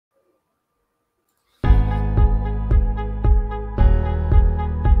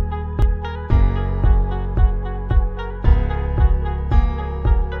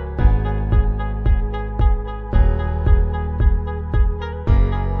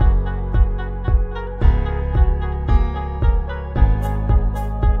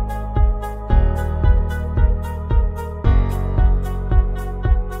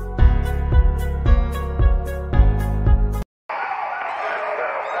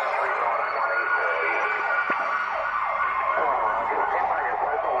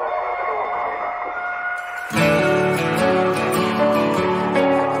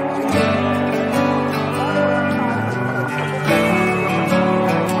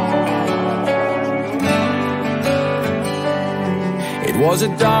was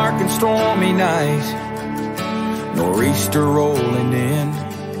a dark and stormy night, nor'easter rolling in.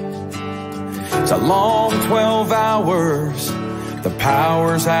 It's a long 12 hours, the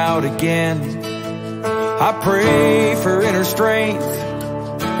power's out again. I pray for inner strength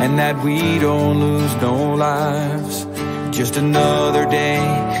and that we don't lose no lives. Just another day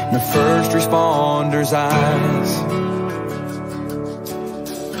in the first responders' eyes.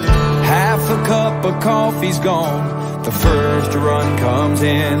 Half a cup of coffee's gone, the first run comes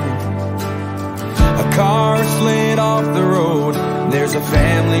in. A car slid off the road, there's a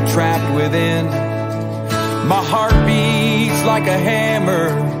family trapped within. My heart beats like a hammer,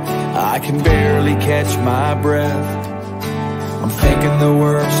 I can barely catch my breath. I'm thinking the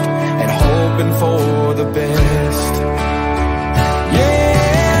worst and hoping for the best.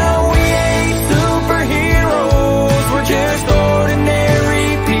 Yeah, we ain't superheroes, we're just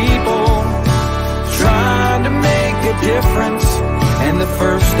ordinary people trying to make a difference, and the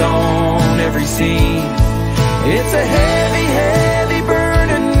first on every scene. It's a heavy, heavy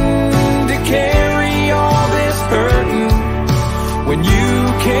burden to carry all this burden when you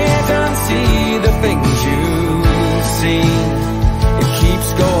can't unsee the things you've seen. It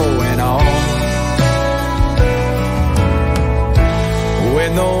keeps going on.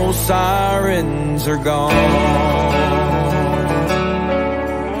 When those sirens are gone.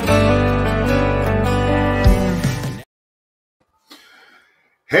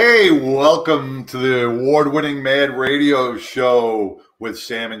 Hey, welcome to the award-winning Mad Radio Show with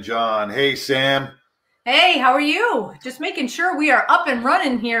Sam and John. Hey, Sam. Hey, how are you? Just making sure we are up and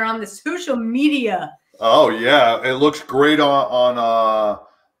running here on the social media. Oh yeah, it looks great on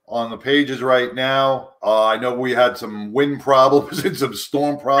the pages right now. I know we had some wind problems and some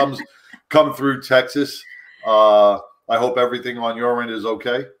storm problems come through Texas. I hope everything on your end is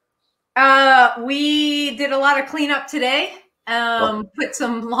okay. We did a lot of cleanup today. Put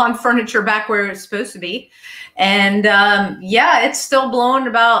some lawn furniture back where it's supposed to be. And yeah, it's still blowing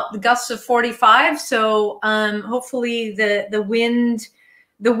about the gusts of 45. So hopefully the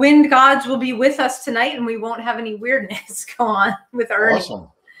wind gods will be with us tonight and we won't have any weirdness go on with Ernie. Awesome.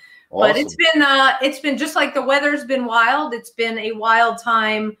 But it's been just like the weather's been wild. It's been a wild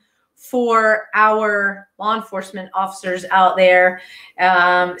time for our law enforcement officers out there.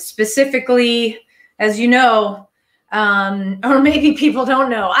 Specifically, as you know, or maybe people don't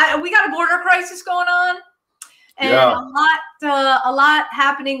know, we got a border crisis going on, and yeah. a lot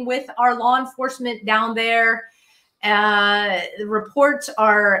happening with our law enforcement down there. The reports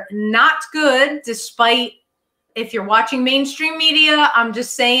are not good, despite, if you're watching mainstream media, I'm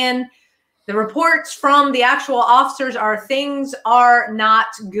just saying the reports from the actual officers are things are not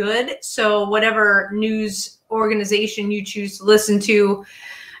good. So whatever news organization you choose to listen to,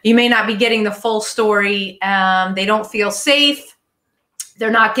 you may not be getting the full story. They don't feel safe.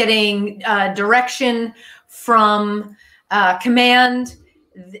 They're not getting direction from command.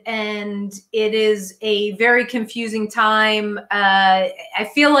 And it is a very confusing time.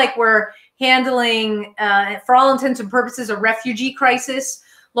 I feel like we're handling, for all intents and purposes, a refugee crisis.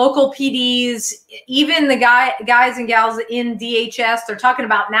 Local PDs, even the guys and gals in DHS, they're talking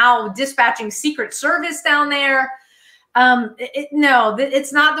about now dispatching Secret Service down there. No,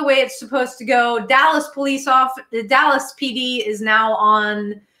 it's not the way it's supposed to go. The Dallas PD is now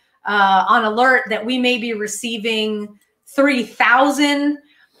on alert that we may be receiving 3,000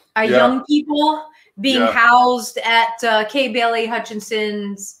 young people being housed at Kay Bailey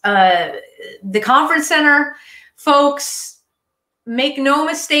Hutchinson's the conference center. Folks, make no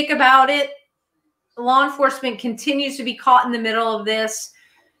mistake about it. Law enforcement continues to be caught in the middle of this.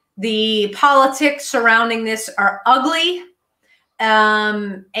 The politics surrounding this are ugly,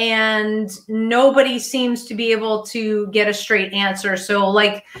 and nobody seems to be able to get a straight answer. So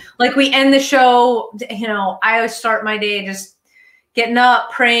like we end the show, you know, I always start my day just getting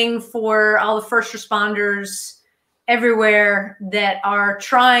up, praying for all the first responders everywhere that are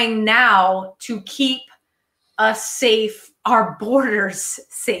trying now to keep us safe, our borders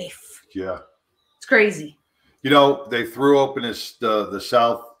safe. Yeah. It's crazy. You know, they threw open the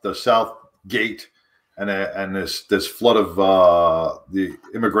south gate, and this flood of the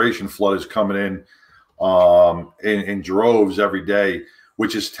immigration flood is coming in droves every day,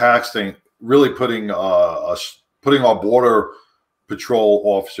 which is taxing, really putting our border patrol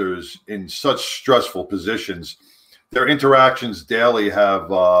officers in such stressful positions. Their interactions daily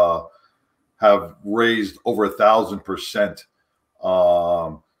have raised over 1,000%,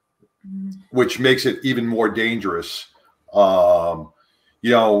 which makes it even more dangerous. You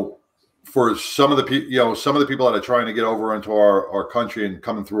know, for some of the people that are trying to get over into our country and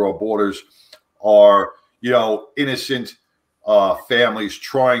coming through our borders are, you know, innocent families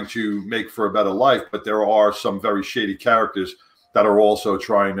trying to make for a better life, but there are some very shady characters that are also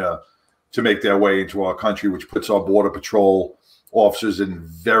trying to make their way into our country, which puts our Border Patrol officers in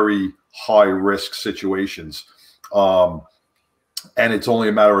very high risk situations. And it's only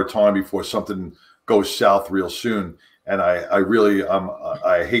a matter of time before something goes south real soon. And I really,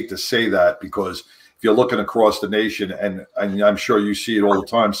 I hate to say that, because if you're looking across the nation, and I'm sure you see it all the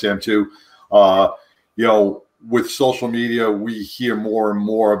time, Sam, too, you know, with social media, we hear more and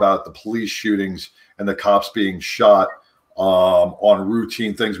more about the police shootings and the cops being shot on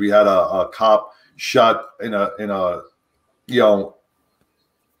routine things. We had a cop shot in a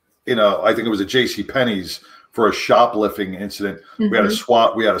I think it was a J.C. Penney's for a shoplifting incident. Mm-hmm. We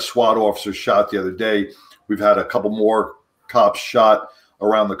had a SWAT officer shot the other day. We've had a couple more cops shot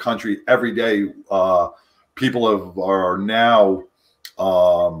around the country every day. People are now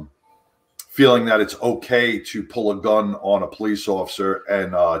feeling that it's okay to pull a gun on a police officer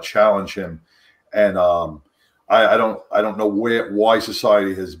and challenge him. And I don't know why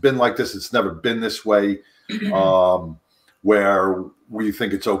society has been like this. It's never been this way, where we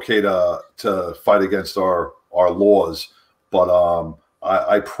think it's okay to fight against our laws. But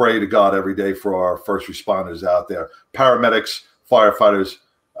I pray to God every day for our first responders out there, paramedics, firefighters,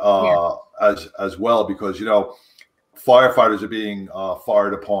 as well, because, you know, firefighters are being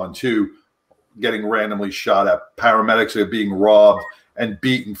fired upon too, getting randomly shot at. Paramedics are being robbed and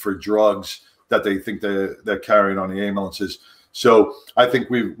beaten for drugs that they think they're carrying on the ambulances. So I think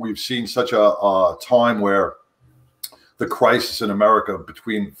we've seen such a time where the crisis in America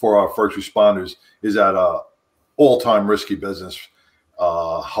for our first responders is at a all-time risky business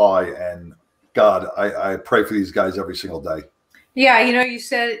high. And God, I pray for these guys every single day. Yeah, you know, you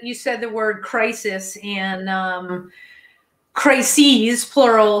said the word crisis, and crises,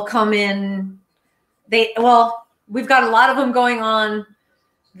 plural, come in. We've got a lot of them going on.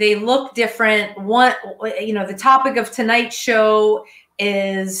 They look different. The topic of tonight's show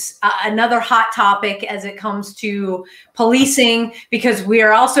is another hot topic as it comes to policing, because we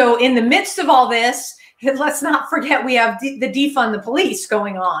are also in the midst of all this. Let's not forget we have the defund the police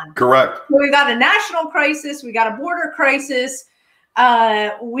going on. Correct. So we've got a national crisis. We got a border crisis.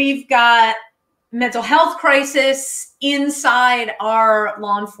 We've got mental health crisis inside our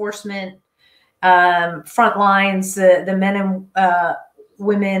law enforcement front lines, the men and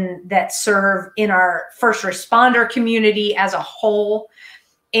women that serve in our first responder community as a whole.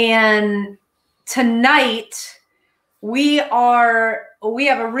 And tonight we have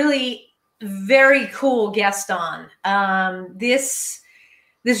a really very cool guest on. This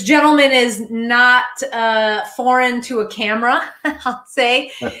gentleman is not foreign to a camera, I'll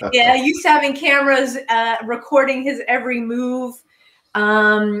say. Yeah, used to having cameras recording his every move. He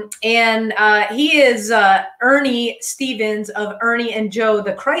is Ernie Stevens of Ernie and Joe,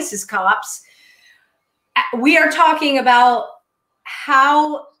 the Crisis Cops. We are talking about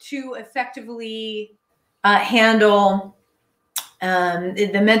how to effectively handle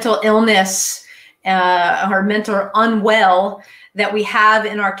the mental illness or mental unwell that we have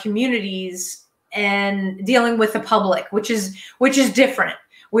in our communities, and dealing with the public, which is different.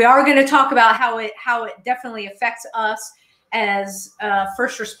 We are going to talk about how it definitely affects us as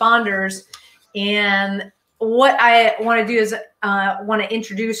first responders. And what I want to do is want to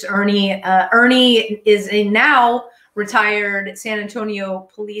introduce Ernie. Ernie is a now retired San Antonio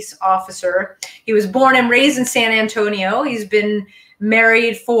police officer. He was born and raised in San Antonio. He's been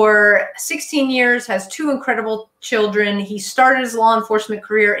married for 16 years, has 2 incredible children. He started his law enforcement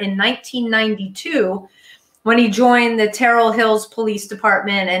career in 1992 when he joined the Terrell Hills Police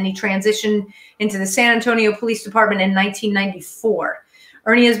Department, and he transitioned into the San Antonio Police Department in 1994.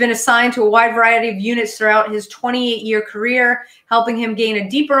 Ernie has been assigned to a wide variety of units throughout his 28-year career, helping him gain a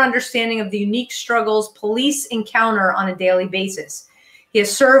deeper understanding of the unique struggles police encounter on a daily basis. He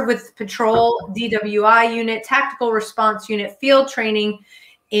has served with Patrol, DWI Unit, Tactical Response Unit, Field Training,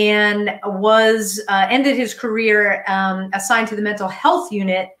 and ended his career assigned to the Mental Health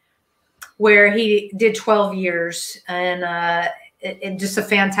Unit, where he did 12 years. And just a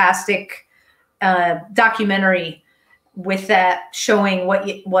fantastic documentary with that, showing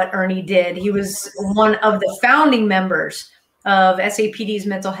what Ernie did. He was one of the founding members of SAPD's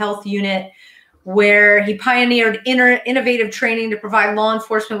Mental Health Unit, where he pioneered innovative training to provide law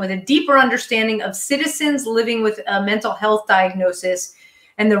enforcement with a deeper understanding of citizens living with a mental health diagnosis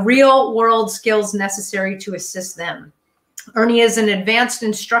and the real world skills necessary to assist them. Ernie is an advanced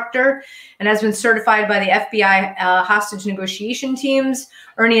instructor and has been certified by the FBI hostage negotiation teams.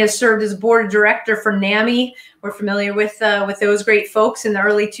 Ernie has served as board director for NAMI. We're familiar with those great folks in the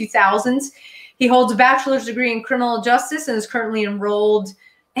early 2000s. He holds a bachelor's degree in criminal justice and is currently enrolled.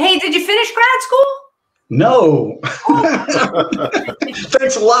 Hey, did you finish grad school? No.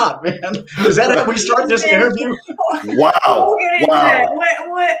 Thanks a lot, man. Is that how we start this interview? Wow.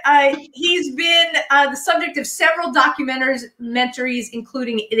 He's been the subject of several documentaries,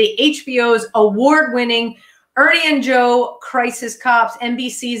 including the HBO's award-winning Ernie and Joe Crisis Cops,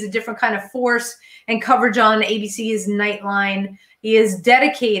 NBC's A Different Kind of Force, and coverage on ABC's Nightline. He is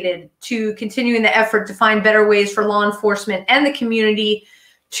dedicated to continuing the effort to find better ways for law enforcement and the community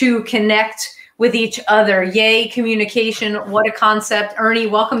to connect with each other. Yay, communication. What a concept. Ernie,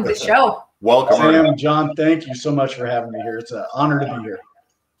 welcome to the show. Welcome, Sam Ernie. and John, thank you so much for having me here. It's an honor to be here.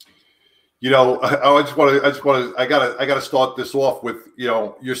 You know, I gotta start this off with, you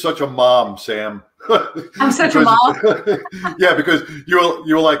know, you're such a mom, Sam. I'm such a mom. Yeah, because you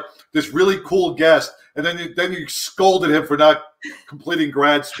were like this really cool guest, and then you scolded him for not completing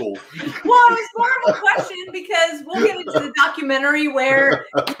grad school. Well, it was more of a question because we'll get into the documentary where,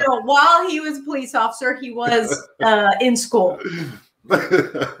 you know, while he was a police officer, he was in school.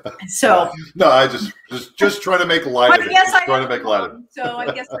 So no, I just trying to make light of it. Trying to make light of it. So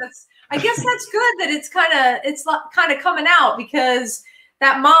I guess that's good that it's kind of coming out, because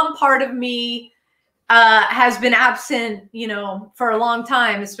that mom part of me has been absent, you know, for a long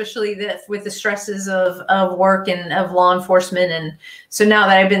time, especially with the stresses of work and of law enforcement. And so now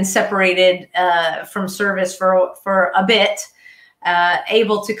that I've been separated from service for a bit,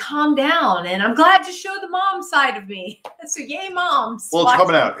 able to calm down, and I'm glad to show the mom side of me. So yay, moms! Well, it's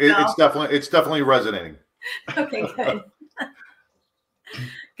coming out. It's definitely resonating. Okay, good.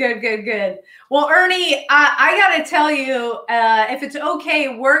 Good. Well, Ernie, I got to tell you, if it's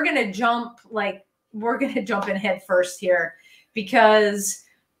okay, we're gonna jump in head first here, because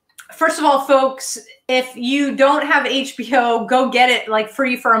first of all, folks, if you don't have HBO, go get it like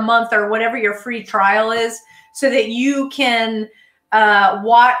free for a month or whatever your free trial is, so that you can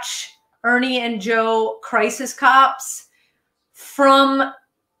watch Ernie and Joe Crisis Cops. From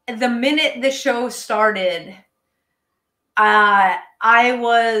the minute the show started, I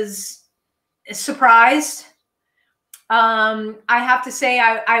was surprised. I have to say,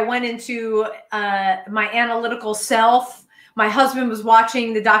 I went into my analytical self. My husband was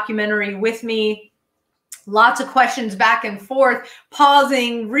watching the documentary with me. Lots of questions back and forth,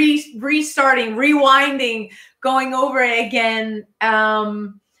 pausing, restarting, rewinding, going over it again.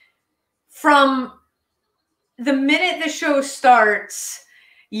 From the minute the show starts,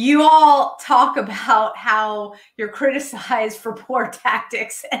 you all talk about how you're criticized for poor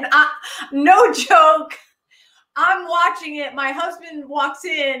tactics. And no joke, I'm watching it. My husband walks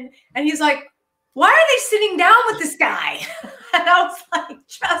in and he's like, why are they sitting down with this guy? And I was like,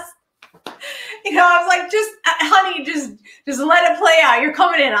 honey, just let it play out. You're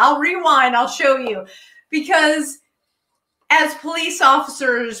coming in. I'll rewind. I'll show you. Because as police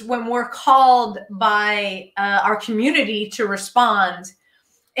officers, when we're called by our community to respond,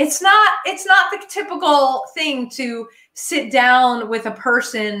 it's not the typical thing to sit down with a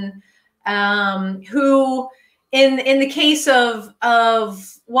person who, in the case of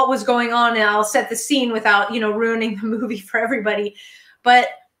what was going on, and I'll set the scene without, you know, ruining the movie for everybody, but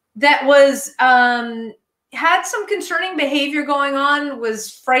that was had some concerning behavior going on, was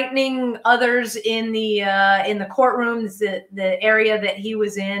frightening others in the courtrooms, the area that he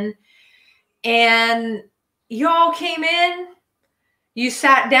was in, and y'all came in. You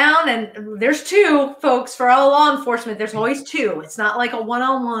sat down, and there's two folks for all law enforcement. There's always two. It's not like a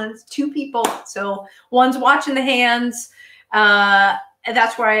one-on-one. It's two people. So one's watching the hands.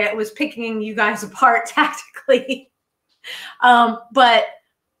 That's where I was picking you guys apart tactically. But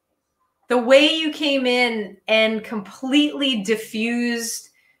the way you came in and completely diffused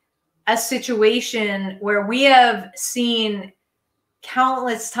a situation where we have seen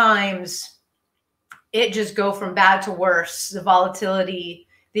countless times it just go from bad to worse, the volatility,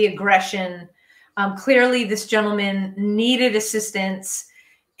 the aggression. Clearly, this gentleman needed assistance,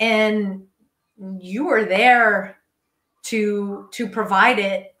 and you were there to provide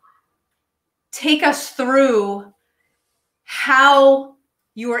it. Take us through how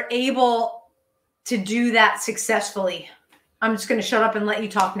you were able to do that successfully. I'm just going to shut up and let you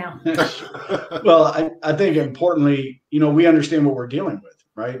talk now. Well, I think importantly, you know, we understand what we're dealing with,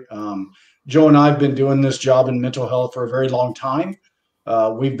 right? Joe and I have been doing this job in mental health for a very long time.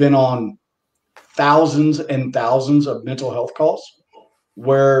 We've been on thousands and thousands of mental health calls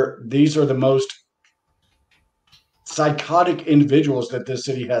where these are the most psychotic individuals that this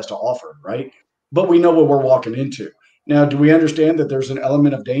city has to offer, right? But we know what we're walking into. Now, do we understand that there's an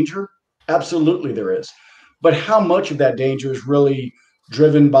element of danger? Absolutely there is. But how much of that danger is really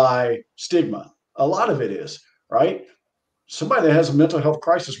driven by stigma. A lot of it is, right? Somebody that has a mental health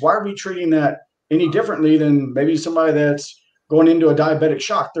crisis, why are we treating that any differently than maybe somebody that's going into a diabetic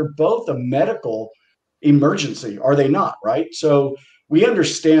shock? They're both a medical emergency, are they not, right? So we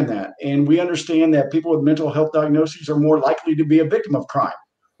understand that. And we understand that people with mental health diagnoses are more likely to be a victim of crime,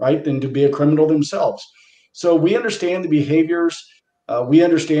 right, than to be a criminal themselves. So we understand the behaviors. We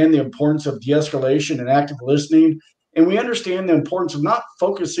understand the importance of de-escalation and active listening. And we understand the importance of not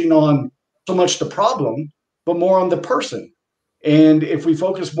focusing on so much the problem, but more on the person. And if we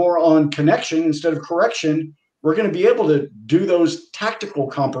focus more on connection instead of correction, we're going to be able to do those tactical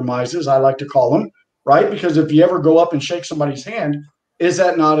compromises, I like to call them, right? Because if you ever go up and shake somebody's hand, is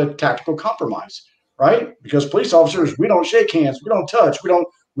that not a tactical compromise, right? Because police officers, we don't shake hands, we don't touch, we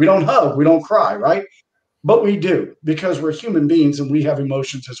don't hug, we don't cry, right? But we do, because we're human beings and we have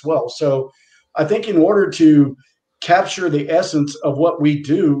emotions as well. So I think in order to capture the essence of what we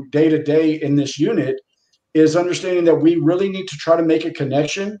do day to day in this unit is understanding that we really need to try to make a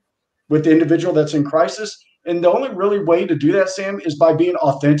connection with the individual that's in crisis. And the only really way to do that, Sam, is by being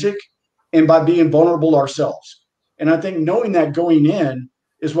authentic and by being vulnerable ourselves. And I think knowing that going in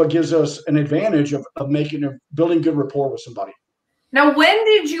is what gives us an advantage of building good rapport with somebody. Now, when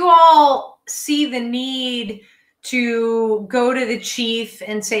did you all see the need to go to the chief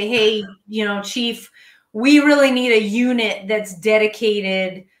and say, hey, chief, we really need a unit that's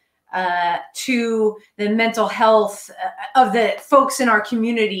dedicated to the mental health of the folks in our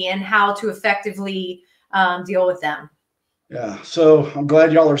community and how to effectively deal with them? Yeah, so I'm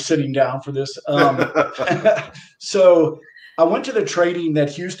glad y'all are sitting down for this. So I went to the training that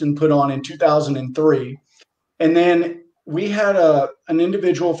Houston put on in 2003, and then we had an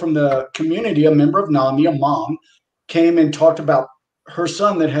individual from the community, a member of NAMI, a mom, came and talked about her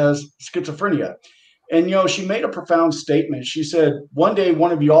son that has schizophrenia. And, she made a profound statement. She said, one day,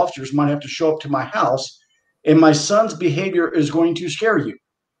 one of you officers might have to show up to my house and my son's behavior is going to scare you.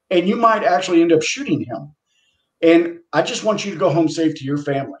 And you might actually end up shooting him. And I just want you to go home safe to your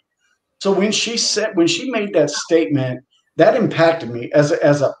family. So when she made that statement, that impacted me as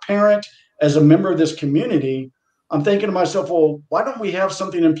a parent, as a member of this community. I'm thinking to myself, well, why don't we have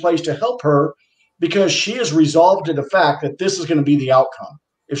something in place to help her? Because she is resolved to the fact that this is going to be the outcome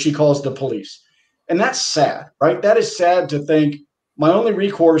if she calls the police. And that's sad, right? That is sad to think my only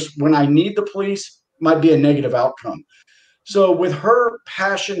recourse when I need the police might be a negative outcome. So with her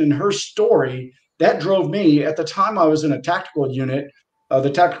passion and her story, that drove me. At the time, I was in a tactical unit, the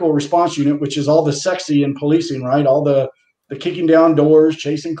tactical response unit, which is all the sexy in policing, right? All the kicking down doors,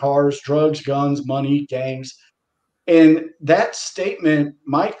 chasing cars, drugs, guns, money, gangs. And that statement,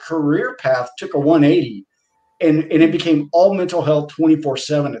 my career path took a 180 and it became all mental health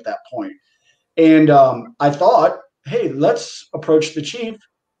 24/7 at that point. And I thought, hey, let's approach the chief.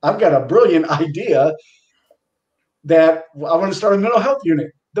 I've got a brilliant idea that I want to start a mental health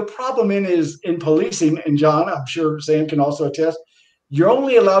unit. The problem is in policing, and John, I'm sure Sam can also attest, you're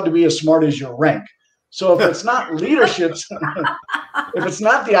only allowed to be as smart as your rank. So if it's not leadership, if it's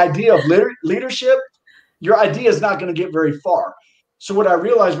not the idea of leadership, your idea is not going to get very far. So what I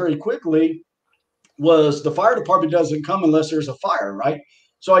realized very quickly was the fire department doesn't come unless there's a fire, right?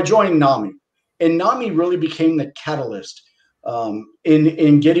 So I joined NAMI, and NAMI really became the catalyst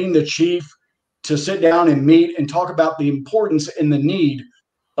in getting the chief to sit down and meet and talk about the importance and the need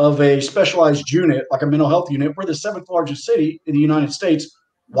of a specialized unit like a mental health unit. We're the 7th largest city in the United States.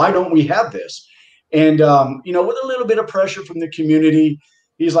 Why don't we have this? And, with a little bit of pressure from the community,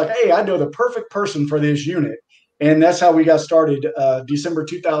 he's like, hey, I know the perfect person for this unit. And that's how we got started, December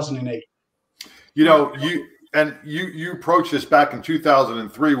 2008. You approached this back in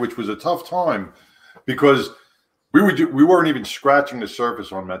 2003, which was a tough time because we weren't even scratching the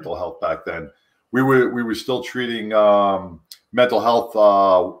surface on mental health back then. We were still treating mental health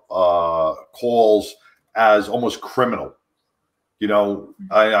calls as almost criminal.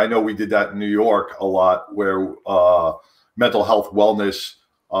 I know we did that in New York a lot, where mental health wellness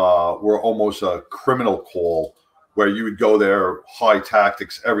were almost a criminal call, where you would go there, high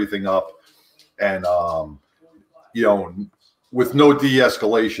tactics, everything up, and with no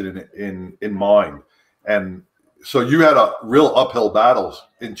de-escalation in mind. And so you had a real uphill battles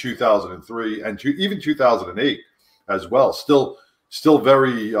in 2003 and even 2008 as well. Still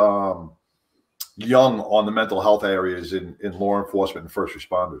very young on the mental health areas in law enforcement and first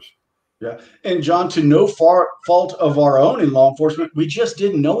responders. Yeah. And John, to no fault of our own in law enforcement, we just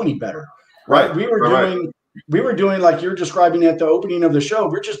didn't know any better. Right. We were doing like you're describing at the opening of the show.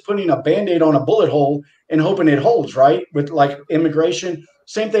 We're just putting a Band-Aid on a bullet hole and hoping it holds, right? With like immigration,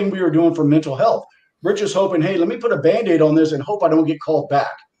 same thing we were doing for mental health. we're just hoping, hey, let me put a Band-Aid on this and hope I don't get called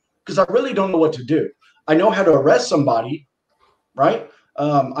back, because I really don't know what to do. I know how to arrest somebody, right?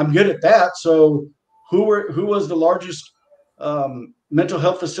 I'm good at that. So who was the largest mental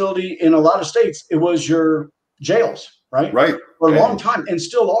health facility in a lot of states? It was your jails, right? Right. For a long time, and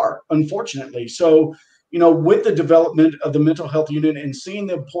still are, unfortunately. So, with the development of the mental health unit and seeing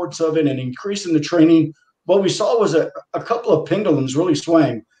the importance of it and increasing the training, what we saw was a couple of pendulums really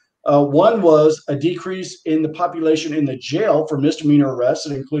swing. One was a decrease in the population in the jail for misdemeanor arrests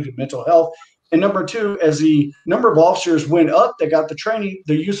that included mental health. And number two, as the number of officers went up that got the training,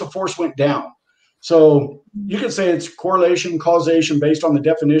 the use of force went down. So you could say it's correlation, causation based on the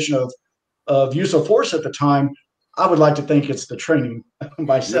definition of use of force at the time. I would like to think it's the training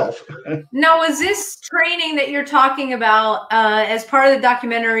myself. Now, is this training that you're talking about, as part of the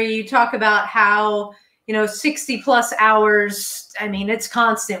documentary, you talk about how, 60 plus hours, I mean, it's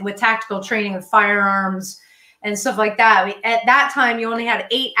constant with tactical training with firearms and stuff like that. At that time, you only had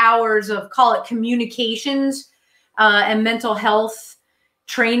 8 hours of, call it, communications and mental health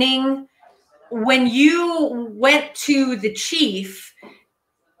training. When you went to the chief,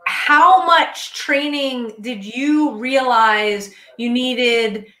 how much training did you realize you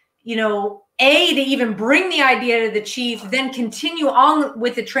needed, to even bring the idea to the chief, then continue on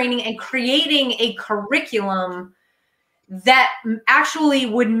with the training and creating a curriculum that actually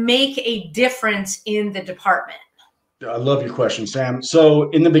would make a difference in the department? I love your question, Sam. So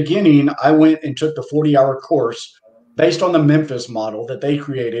in the beginning, I went and took the 40-hour course based on the Memphis model that they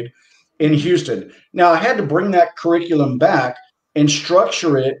created in Houston. Now, I had to bring that curriculum back and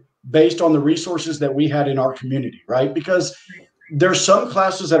structure it based on the resources that we had in our community, right? Because there's some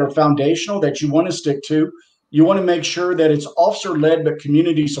classes that are foundational that you want to stick to. You want to make sure that it's officer-led but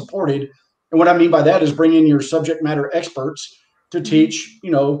community-supported. And what I mean by that is bring in your subject matter experts to teach,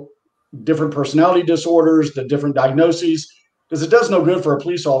 different personality disorders, the different diagnoses, because it does no good for a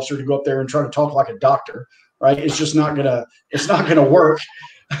police officer to go up there and try to talk like a doctor, right? It's just not gonna work.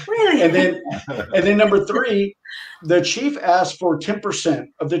 Really? And then number three, the chief asked for 10%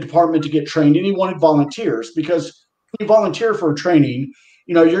 of the department to get trained, and he wanted volunteers, because when you volunteer for training,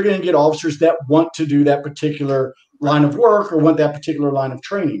 you're going to get officers that want to do that particular line of work or want that particular line of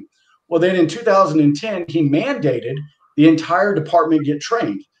training. Well, then in 2010, he mandated the entire department get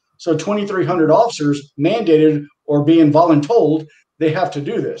trained. So 2,300 officers mandated or being voluntold they have to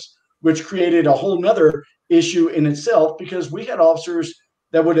do this, which created a whole nother issue in itself, because we had officers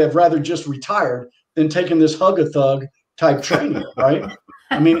that would have rather just retired than taken this hug-a-thug type training, right?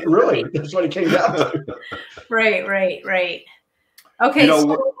 I mean, really, that's what it came down to. Right. Okay,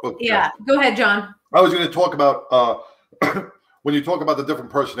 yeah, go ahead, John. I was going to talk about, when you talk about the different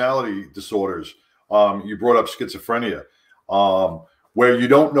personality disorders, you brought up schizophrenia, where you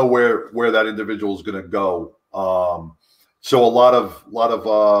don't know where that individual is going to go. So a lot of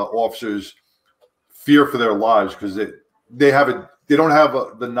officers fear for their lives because they don't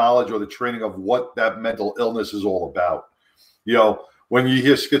have the knowledge or the training of what that mental illness is all about. When you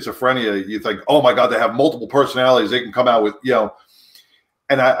hear schizophrenia, you think, oh my God, they have multiple personalities. They can come out with,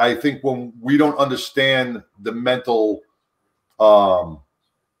 and I think when we don't understand the mental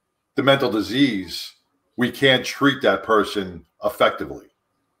disease, we can't treat that person effectively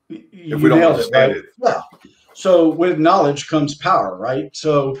if we don't understand it. Yeah. So with knowledge comes power, right?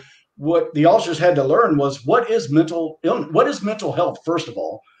 So what the officers had to learn was, what is mental illness? What is mental health, first of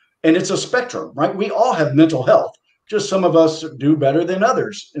all? And it's a spectrum, right? We all have mental health. Just some of us do better than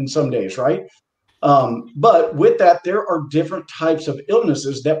others in some days, right? But with that, there are different types of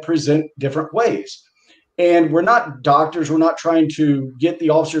illnesses that present different ways. And we're not doctors. We're not trying to get the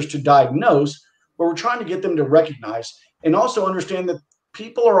officers to diagnose, but we're trying to get them to recognize and also understand that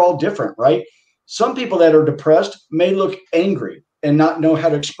people are all different, right? Some people that are depressed may look angry and not know how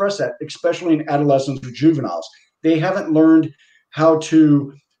to express that, especially in adolescents or juveniles. They haven't learned how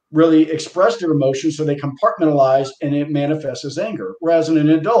to really express their emotions, so they compartmentalize and it manifests as anger. Whereas in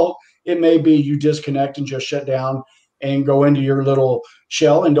an adult, it may be you disconnect and just shut down and go into your little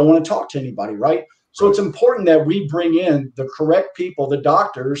shell and don't want to talk to anybody, right? So it's important that we bring in the correct people, the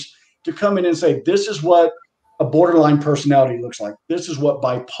doctors, to come in and say, this is what a borderline personality looks like. This is what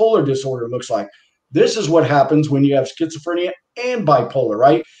bipolar disorder looks like. This is what happens when you have schizophrenia and bipolar,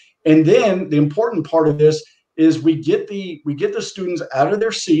 right? And then the important part of this is we get the students out of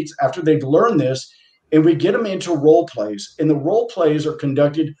their seats after they've learned this, and we get them into role plays. And the role plays are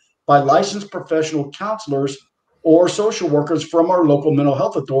conducted by licensed professional counselors or social workers from our local mental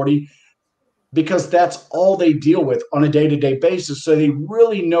health authority, because that's all they deal with on a day-to-day basis. So they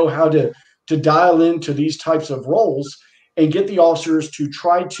really know how to dial into these types of roles and get the officers to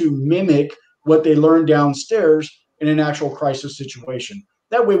try to mimic what they learn downstairs in an actual crisis situation.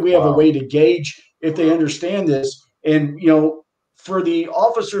 That way we have a Wow. way to gauge if they understand this. And, for the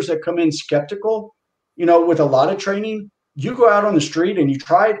officers that come in skeptical, with a lot of training, you go out on the street and you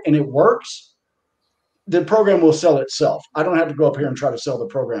try it and it works, the program will sell itself. I don't have to go up here and try to sell the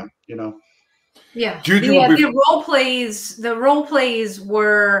program, Yeah. Juju, The role plays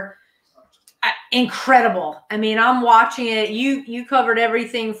were incredible. I mean, I'm watching it. You covered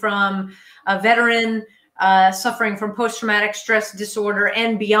everything from a veteran suffering from post-traumatic stress disorder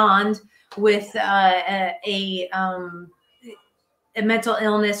and beyond with a mental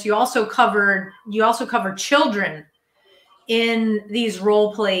illness. You also covered children in these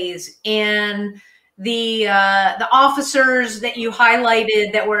role plays, and the officers that you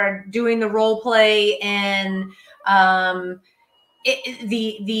highlighted that were doing the role play, and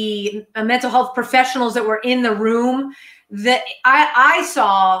the mental health professionals that were in the room. That I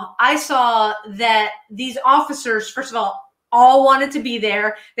saw that these officers, first of all wanted to be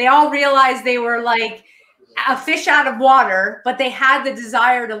there. They all realized they were like a fish out of water, but they had the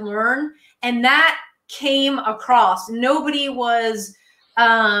desire to learn, and that came across. Nobody was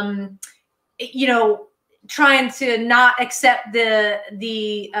trying to not accept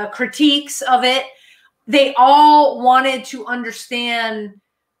the critiques of it. They all wanted to understand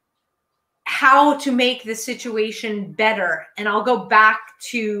how to make the situation better. And I'll go back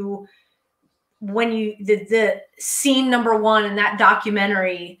to when the scene number 1 in that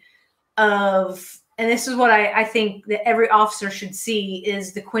documentary of, and this is what I think that every officer should see,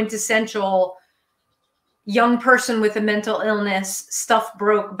 is the quintessential young person with a mental illness, stuff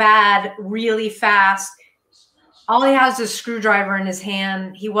broke bad really fast. All he has is a screwdriver in his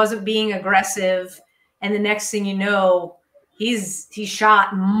hand. He wasn't being aggressive. And the next thing you know, he's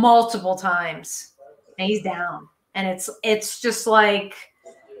shot multiple times and he's down. And it's just like,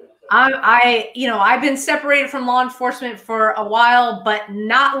 I've been separated from law enforcement for a while, but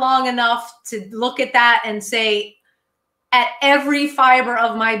not long enough to look at that and say, at every fiber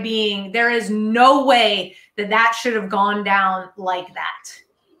of my being, there is no way that should have gone down like that.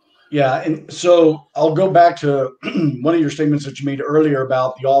 Yeah. And so I'll go back to one of your statements that you made earlier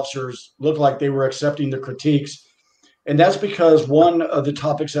about the officers looked like they were accepting the critiques. And that's because one of the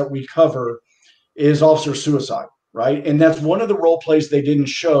topics that we cover is officer suicide, right? And that's one of the role plays they didn't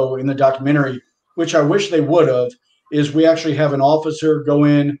show in the documentary, which I wish they would have, is we actually have an officer go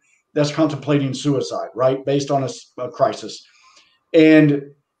in that's contemplating suicide, right? Based on a crisis. And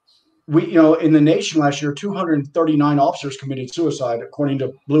we, in the nation last year, 239 officers committed suicide, according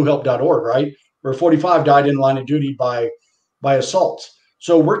to bluehelp.org, right? Where 45 died in line of duty by assaults.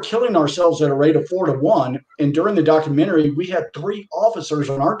 So we're killing ourselves at a rate of 4 to 1. And during the documentary, we had 3 officers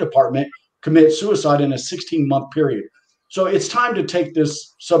in our department commit suicide in a 16-month period. So it's time to take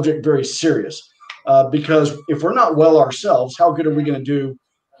this subject very serious, because if we're not well ourselves, how good are we going to do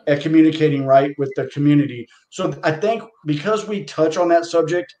at communicating right with the community? So I think because we touch on that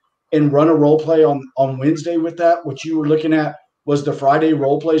subject and run a role play on Wednesday with that, what you were looking at was the Friday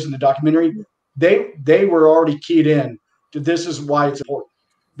role plays in the documentary. They were already keyed in to this is why it's important,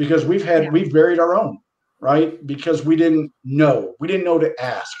 because we've buried our own, right? Because we didn't know to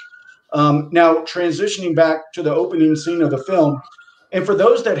ask. Now transitioning back to the opening scene of the film, and for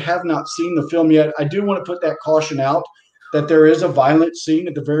those that have not seen the film yet, I do want to put that caution out that there is a violent scene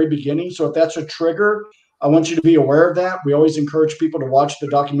at the very beginning. So if that's a trigger, I want you to be aware of that. We always encourage people to watch the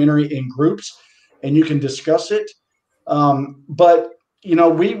documentary in groups and you can discuss it. But,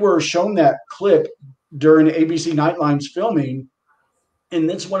 we were shown that clip during ABC Nightline's filming.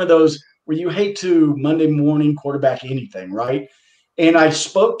 And it's one of those where you hate to Monday morning quarterback anything, right? And I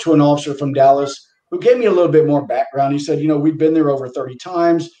spoke to an officer from Dallas who gave me a little bit more background. He said, we've been there over 30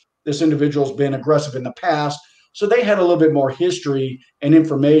 times. This individual's been aggressive in the past. So they had a little bit more history and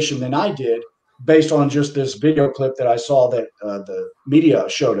information than I did based on just this video clip that I saw that the media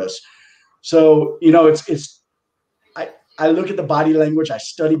showed us. So, I look at the body language. I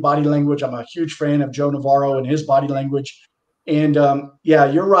study body language. I'm a huge fan of Joe Navarro and his body language. And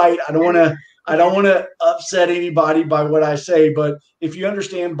you're right. I don't want to upset anybody by what I say, but if you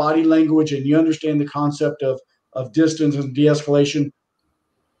understand body language and you understand the concept of distance and de-escalation,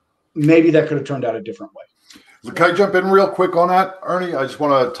 maybe that could have turned out a different way. Can I jump in real quick on that, Ernie? I just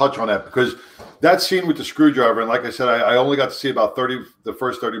want to touch on that because that scene with the screwdriver, and like I said, I only got to see about the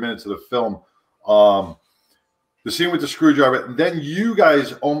first 30 minutes of the film. The scene with the screwdriver, and then you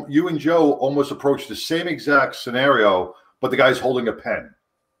guys, you and Joe almost approached the same exact scenario, but the guy's holding a pen,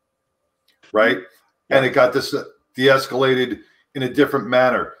 right? Yeah. And it got this de-escalated in a different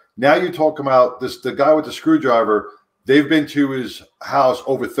manner. Now you're talking about the guy with the screwdriver. They've been to his house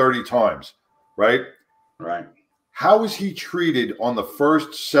over 30 times. right? Right. How was he treated on the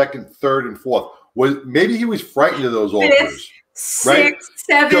first, second, third, and fourth? Maybe he was frightened of those officers, right? 6,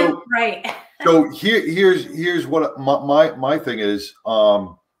 7, right? So here's what my thing is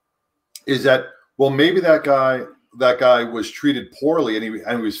that, well, maybe that guy was treated poorly and he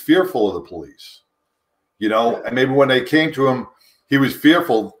was fearful of the police, you know, and maybe when they came to him, he was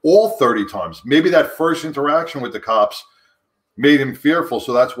fearful all 30 times. Maybe that first interaction with the cops made him fearful,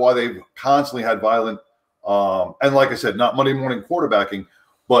 so that's why they've constantly had violent. And like I said, not Monday morning quarterbacking,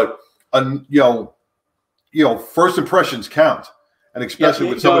 but you know, first impressions count, and especially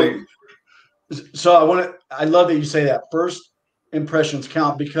with somebody. So I love that you say that first impressions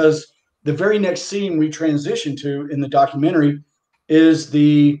count, because the very next scene we transition to in the documentary is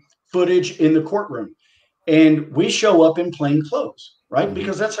the footage in the courtroom, and we show up in plain clothes, right? Mm-hmm.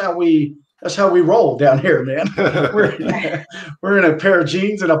 Because that's how we roll down here, man. We're in a pair of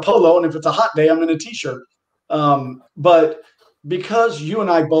jeans and a polo, and if it's a hot day, I'm in a t-shirt. But because you and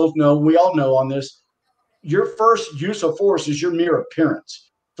I both know, we all know on this, your first use of force is your mere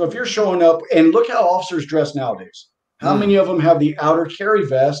appearance. So if you're showing up, and look how officers dress nowadays. How many of them have the outer carry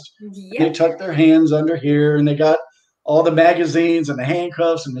vest? Yep. They tuck their hands under here, and they got all the magazines and the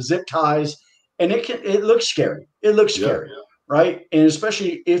handcuffs and the zip ties, and it looks scary. It looks scary, right? And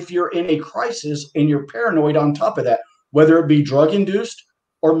especially if you're in a crisis and you're paranoid on top of that, whether it be drug induced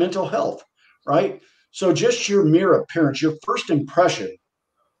or mental health, right? So just your mere appearance, your first impression,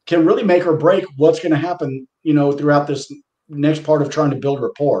 can really make or break what's going to happen, you know, throughout this next part of trying to build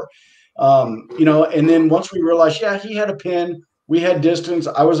rapport. You know, and then once we realized, yeah, he had a pin, we had distance,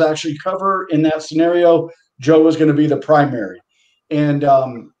 I was actually cover in that scenario, Joe was going to be the primary. And,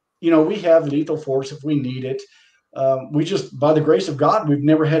 you know, we have lethal force if we need it. We just, by the grace of God, we've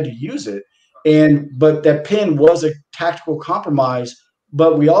never had to use it. But that pin was a tactical compromise,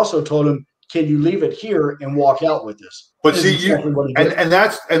 but we also told him, can you leave it here and walk out with this? But see, exactly and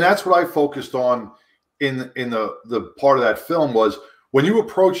that's what I focused on in the part of that film was when you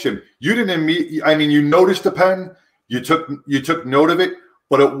approached him, you didn't immediately. I mean, you noticed the pen, you took note of it,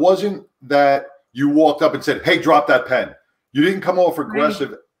 but it wasn't that you walked up and said, "Hey, drop that pen." You didn't come off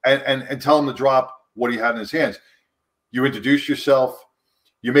aggressive and tell him to drop what he had in his hands. You introduced yourself,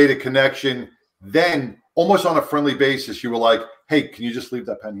 you made a connection, then almost on a friendly basis, you were like, "Hey, can you just leave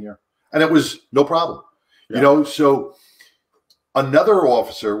that pen here?" And it was no problem, you know. So another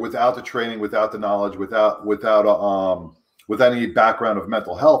officer without the training, without the knowledge, without any background of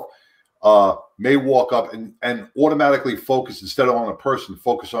mental health, may walk up and automatically focus, instead of on a person,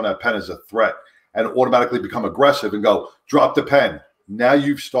 focus on that pen as a threat, and automatically become aggressive and go, "Drop the pen." Now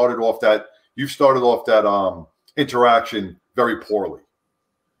you've started off that interaction very poorly.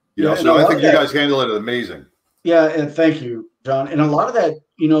 You know, so I think you guys handle it amazing. Yeah, and thank you, John. And a lot of that,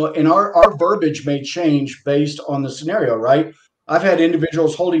 you know, and our verbiage may change based on the scenario, right? I've had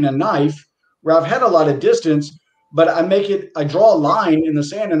individuals holding a knife where I've had a lot of distance, but I draw a line in the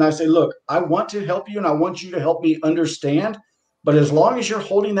sand and I say, look, I want to help you and I want you to help me understand. But as long as you're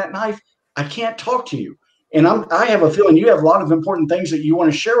holding that knife, I can't talk to you. And I have a feeling you have a lot of important things that you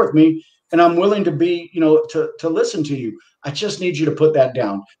want to share with me. And I'm willing to be, you know, to listen to you. I just need you to put that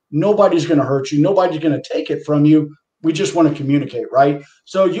down. Nobody's going to hurt you. Nobody's going to take it from you. We just want to communicate, right?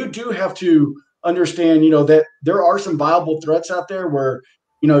 So you do have to understand, you know, that there are some viable threats out there where,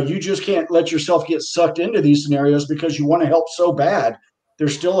 you know, you just can't let yourself get sucked into these scenarios because you want to help so bad.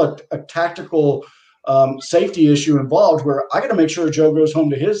 There's still a tactical safety issue involved where I got to make sure Joe goes home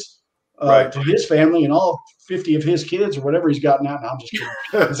to his family and all 50 of his kids or whatever he's got now. No, I'm just kidding.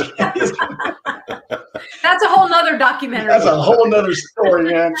 That's a whole nother documentary. That's a whole nother story,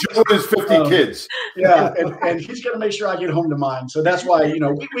 man. Joe has 50 kids. Yeah, and he's going to make sure I get home to mine. So that's why, you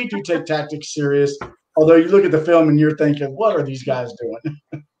know, we do take tactics serious. Although you look at the film and you're thinking, what are these guys doing?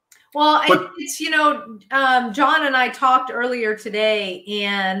 Well, it's, you know, John and I talked earlier today,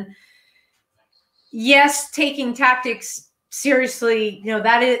 and yes, taking tactics seriously, you know,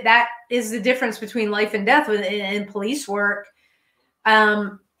 that is the difference between life and death in police work.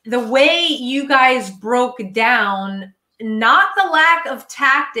 The way you guys broke down, not the lack of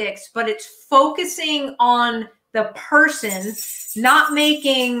tactics, but it's focusing on the person, not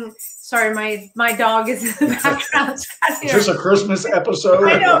making. Sorry, my dog is in the background. Is this a Christmas episode?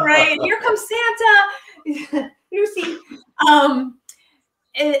 I know, right? Here comes Santa. Lucy.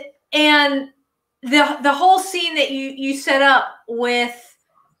 And the whole scene that you set up with,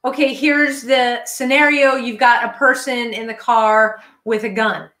 okay, here's the scenario. You've got a person in the car with a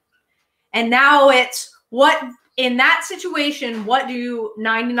gun. And now it's what, in that situation, what do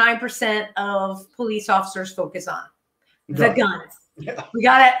 99% of police officers focus on? The gun. Yeah. We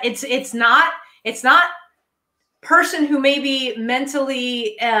got it. It's not It's not person who may be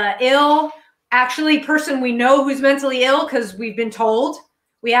mentally ill, actually person we know who's mentally ill because we've been told,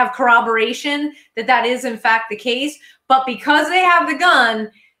 we have corroboration that that is in fact the case. But because they have the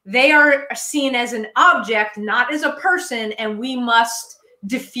gun, they are seen as an object, not as a person, and we must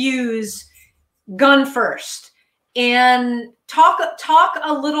diffuse gun first. And talk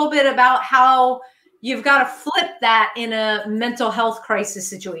a little bit about how you've got to flip that in a mental health crisis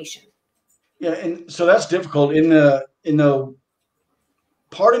situation. Yeah, and so that's difficult in the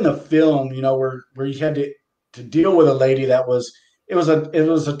part in the film, you know, where you had to deal with a lady that was it was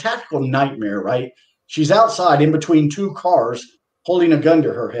a tactical nightmare, right? She's outside in between two cars holding a gun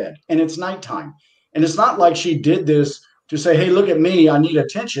to her head, and it's nighttime. And it's not like she did this to say, hey, look at me, I need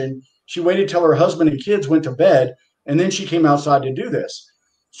attention. She waited till her husband and kids went to bed, and then she came outside to do this.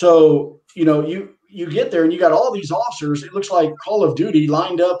 So, you know, you get there and you got all these officers. It looks like Call of Duty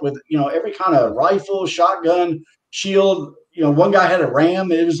lined up with, you know, every kind of rifle, shotgun, shield. You know, one guy had a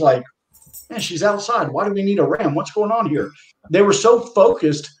ram. It was like, man, she's outside. Why do we need a ram? What's going on here? They were so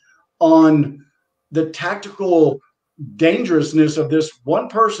focused on the tactical dangerousness of this one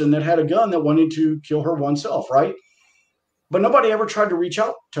person that had a gun that wanted to kill her oneself, right? But nobody ever tried to reach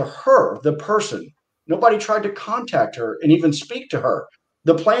out to her, the person. Nobody tried to contact her and even speak to her.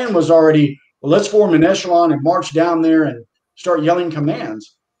 The plan was already, well, let's form an echelon and march down there and start yelling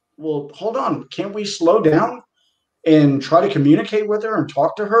commands. Well, hold on. Can't we slow down and try to communicate with her and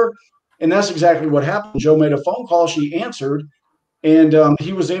talk to her? And that's exactly what happened. Joe made a phone call. She answered, and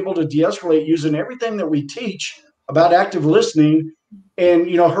he was able to de-escalate using everything that we teach about active listening. And,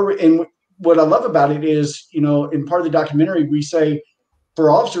 you know, and what I love about it is, you know, in part of the documentary, we say,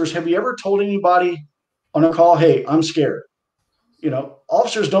 for officers, have you ever told anybody on a call, hey, I'm scared? You know,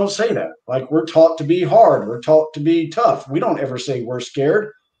 officers don't say that. Like, we're taught to be hard. We're taught to be tough. We don't ever say we're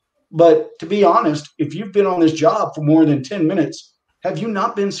scared. But to be honest, if you've been on this job for more than 10 minutes, have you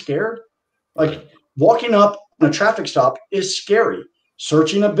not been scared? Like, walking up on a traffic stop is scary.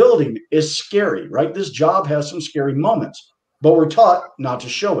 Searching a building is scary, right? This job has some scary moments, but we're taught not to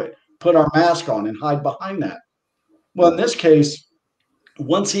show it, put our mask on and hide behind that. Well, in this case,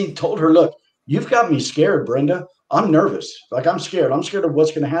 once he told her, look, you've got me scared, Brenda. I'm nervous. Like, I'm scared. I'm scared of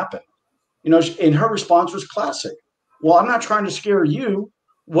what's going to happen. You know, and her response was classic. Well, I'm not trying to scare you.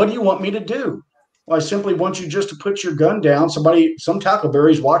 What do you want me to do? Well, I simply want you just to put your gun down. Some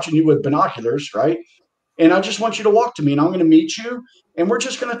tackleberry's watching you with binoculars, right? And I just want you to walk to me, and I'm going to meet you, and we're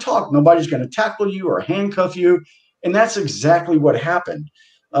just going to talk. Nobody's going to tackle you or handcuff you. And that's exactly what happened.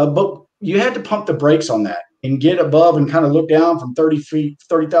 But you had to pump the brakes on that and get above and kind of look down from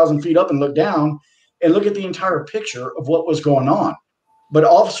 30,000 feet up and look down and look at the entire picture of what was going on. But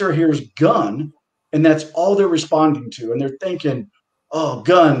officer hears gun, and that's all they're responding to. And they're thinking, oh,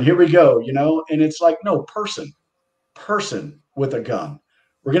 gun, here we go, you know? And it's like, no, person with a gun.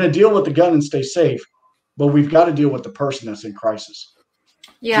 We're going to deal with the gun and stay safe, but we've got to deal with the person that's in crisis.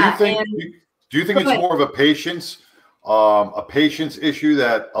 Yeah. Do you think it's more of a patience issue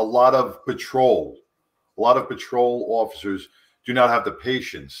that a lot of patrol officers do not have the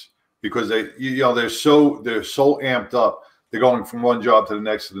patience because they're so amped up. They're going from one job to the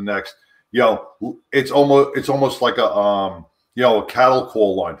next. You know, it's almost like a cattle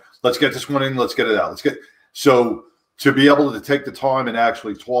call line. Let's get this one in. Let's get it out. So to be able to take the time and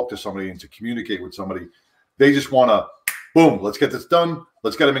actually talk to somebody and to communicate with somebody, they just want to, boom, let's get this done.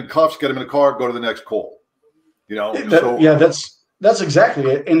 Let's get them in cuffs, get them in the car, go to the next call. You know, that's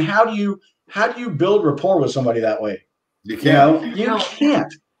exactly it. And how do you build rapport with somebody that way? You can't. You know, you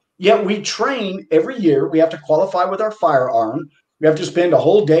can't. Yet we train every year. We have to qualify with our firearm. We have to spend a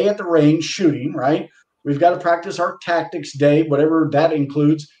whole day at the range shooting, right? We've got to practice our tactics day, whatever that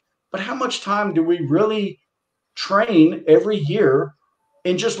includes. But how much time do we really train every year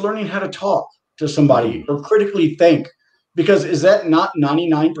in just learning how to talk to somebody or critically think? Because is that not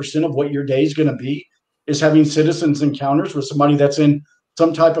 99% of what your day is going to be, is having citizens encounters with somebody that's in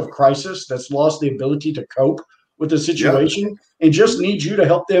some type of crisis, that's lost the ability to cope with the situation and just needs you to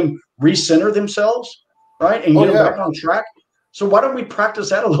help them recenter themselves, right? And get them back on track. So why don't we practice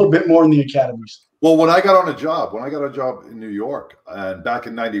that a little bit more in the academies? Well, when I got a job in New York, and back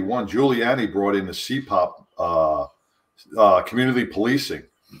in '91, Giuliani brought in the CPOP, community policing,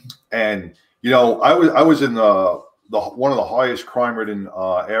 and you know, I was in one of the highest crime-ridden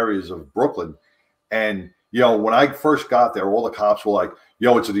areas of Brooklyn, and you know, when I first got there, all the cops were like,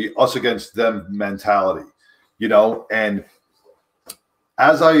 "Yo, it's the us against them mentality," you know, and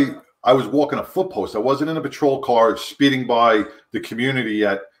as I was walking a foot post. I wasn't in a patrol car speeding by the community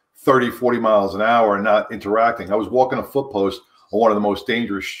at 30, 40 miles an hour and not interacting. I was walking a foot post on one of the most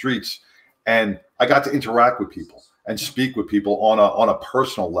dangerous streets. and I got to interact with people and speak with people on a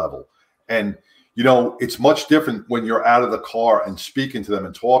personal level. And you know, it's much different when you're out of the car and speaking to them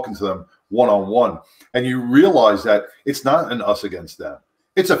and talking to them one-on-one, and you realize that it's not an us against them.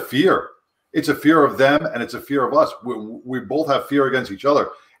 It's a fear. It's a fear of them, and it's a fear of us. We both have fear against each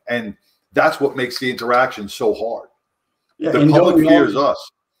other, and that's what makes the interaction so hard. Yeah, the public fears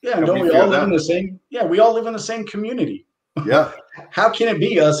us. Yeah, and don't we all live in the same? Yeah, we all live in the same community. Yeah. How can it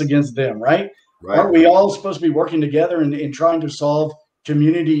be us against them, right? Right. Aren't we all supposed to be working together and trying to solve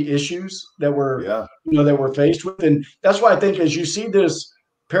community issues that we're that we're faced with? And that's why I think as you see this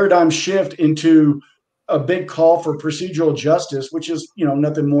paradigm shift into a big call for procedural justice, which is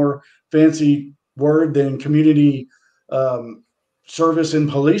nothing more fancy word than community service and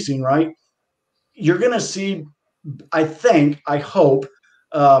policing, right? You're going to see, I hope,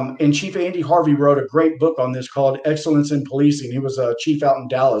 and Chief Andy Harvey wrote a great book on this called Excellence in Policing. He was a chief out in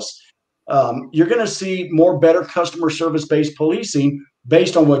Dallas. You're going to see more better customer service-based policing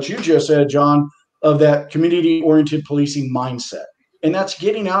based on what you just said, John, of that community-oriented policing mindset. And that's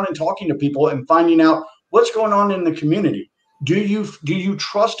getting out and talking to people and finding out what's going on in the community. Do you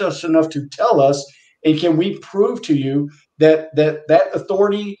trust us enough to tell us, and can we prove to you that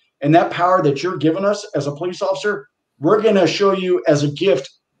authority and that power that you're giving us as a police officer, we're going to show you as a gift,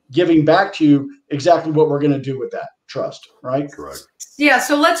 giving back to you exactly what we're going to do with that trust, right? Correct. Yeah.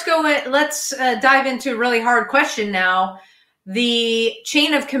 So let's go. Let's dive into a really hard question now. The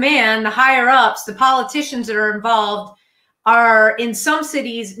chain of command, the higher ups, the politicians that are involved are in some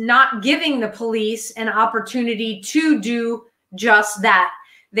cities not giving the police an opportunity to do just that.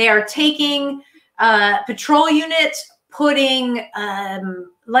 They are taking patrol units, putting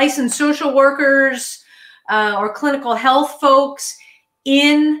licensed social workers or clinical health folks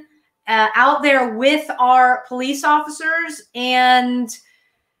in out there with our police officers. And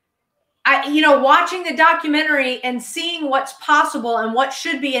watching the documentary and seeing what's possible and what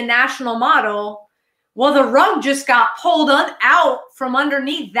should be a national model, well, the rug just got pulled out from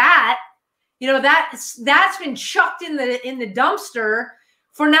underneath that. That's been chucked in the dumpster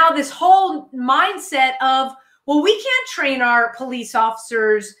for now. This whole mindset of, well, we can't train our police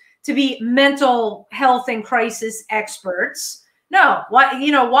officers to be mental health and crisis experts. No,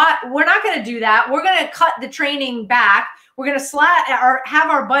 we're not going to do that. We're going to cut the training back. We're going to have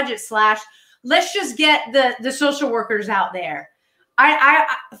our budget slashed. Let's just get the social workers out there. I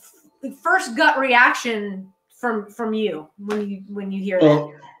first gut reaction from you when you hear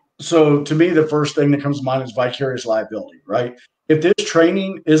that. So to me, the first thing that comes to mind is vicarious liability, right? If this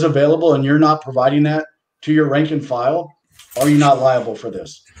training is available and you're not providing that to your rank and file, are you not liable for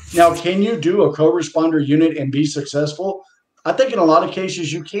this? Now, can you do a co-responder unit and be successful? I think in a lot of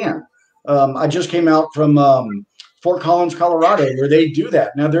cases you can. I just came out from Fort Collins, Colorado, where they do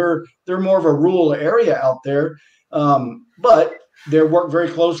that. Now they're more of a rural area out there, but they work very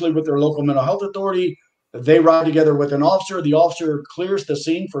closely with their local mental health authority. They ride together with an officer. The officer clears the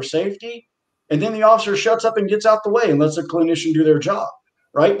scene for safety, and then the officer shuts up and gets out the way and lets the clinician do their job,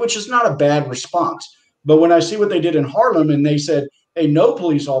 right? Which is not a bad response. But when I see what they did in Harlem and they said, hey, no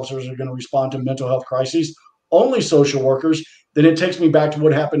police officers are going to respond to mental health crises, only social workers, then it takes me back to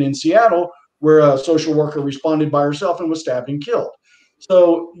what happened in Seattle, where a social worker responded by herself and was stabbed and killed.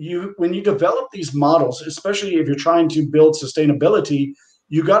 So when you develop these models, especially if you're trying to build sustainability,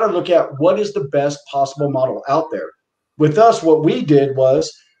 you got to look at what is the best possible model out there. With us, what we did was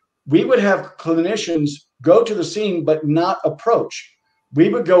we would have clinicians go to the scene, but not approach. We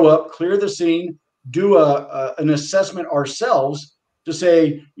would go up, clear the scene, do an assessment ourselves to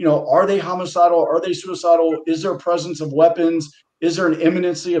say, are they homicidal? Are they suicidal? Is there a presence of weapons? Is there an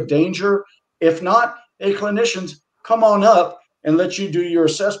imminency of danger? If not, hey, clinicians, come on up and let you do your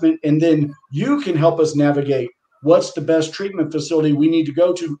assessment, and then you can help us navigate what's the best treatment facility we need to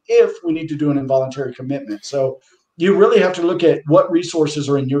go to if we need to do an involuntary commitment. So you really have to look at what resources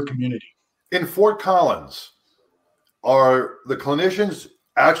are in your community. In Fort Collins, are the clinicians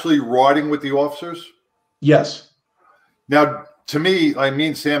actually riding with the officers? Yes. Now, to me, me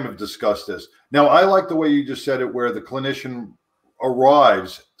and Sam have discussed this. Now, I like the way you just said it, where the clinician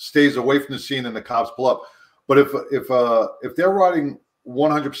arrives, stays away from the scene, and the cops pull up. But if they're riding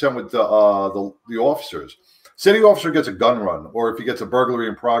 100% with the officers, say the officer gets a gun run, or if he gets a burglary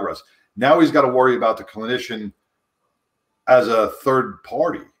in progress, now he's got to worry about the clinician as a third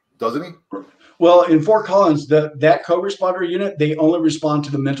party, doesn't he? Well, in Fort Collins, that co-responder unit, they only respond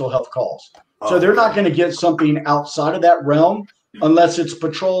to the mental health calls. So they're not going to get something outside of that realm unless it's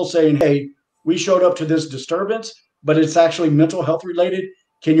patrol saying, hey, we showed up to this disturbance, but it's actually mental health related.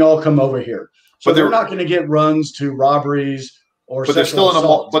 Can y'all come over here? So they're not going to get runs to robberies or but they're sexual still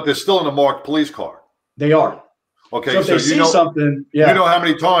assault. but they're still in a marked police car. They are. Okay, So if they see something, you know how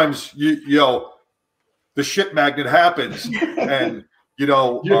many times you know the shit magnet happens, and you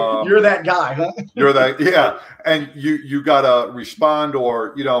know you're that guy, huh? You're that, yeah, and you gotta respond,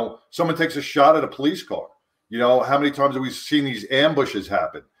 or you know someone takes a shot at a police car. You know how many times have we seen these ambushes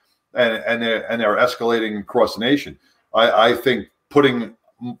happen, and they're escalating across the nation. I think putting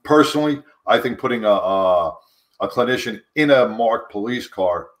a clinician in a marked police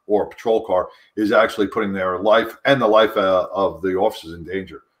car or a patrol car is actually putting their life and the life of the officers in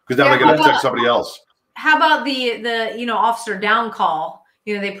danger, because now they're going to protect somebody else. How about the officer down call?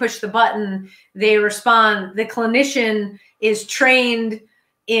 You know, they push the button, they respond. The clinician is trained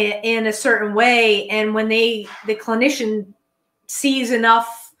in a certain way, and when the clinician sees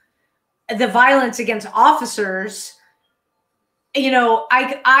enough the violence against officers, you know,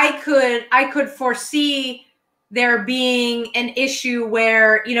 I could foresee there being an issue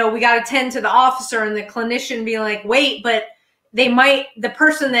where, you know, we got to tend to the officer, and the clinician being like, wait, but the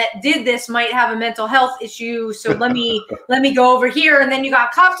person that did this might have a mental health issue. So let me go over here. And then you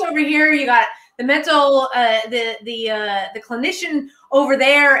got cops over here. You got the mental, the clinician over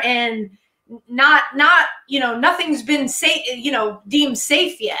there, and not, you know, nothing's been safe, you know, deemed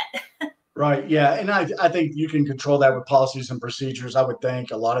safe yet. Right. Yeah. And I think you can control that with policies and procedures. I would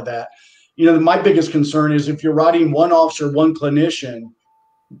think a lot of that. You know, my biggest concern is if you're riding one officer, one clinician,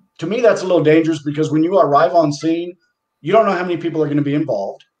 to me, that's a little dangerous, because when you arrive on scene, you don't know how many people are going to be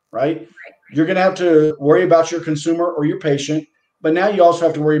involved, right? You're going to have to worry about your consumer or your patient, but now you also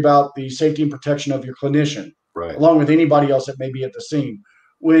have to worry about the safety and protection of your clinician, right, along with anybody else that may be at the scene.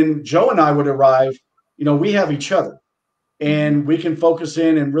 When Joe and I would arrive, you know, we have each other, and we can focus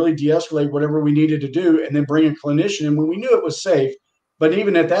in and really de-escalate whatever we needed to do, and then bring a clinician in when we knew it was safe. But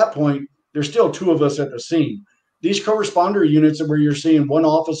even at that point, there's still two of us at the scene. These co-responder units where you're seeing one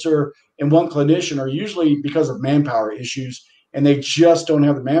officer and one clinician are usually because of manpower issues, and they just don't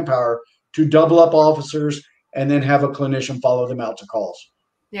have the manpower to double up officers and then have a clinician follow them out to calls.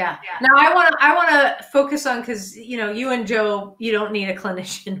 Yeah. Now I want to focus on, because, you know, you and Joe, you don't need a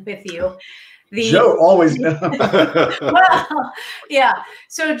clinician with you. Joe always well, yeah.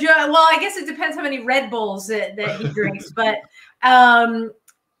 So Joe, well, I guess it depends how many Red Bulls that he drinks, but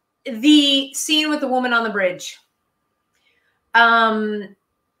the scene with the woman on the bridge, that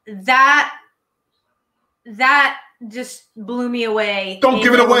just blew me away. Don't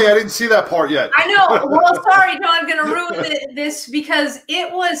give it away. I didn't see that part yet. I know. Well, sorry, no, I'm going to ruin this, because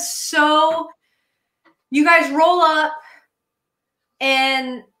it was so, you guys roll up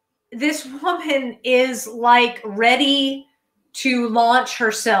and this woman is like ready to launch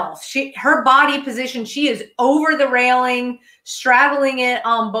herself. Her body position, she is over the railing, straddling it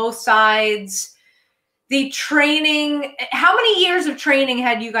on both sides. The training, how many years of training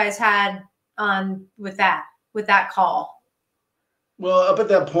had you guys had on with that call? Well, up at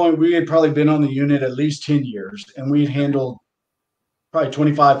that point, we had probably been on the unit at least 10 years, and we'd handled probably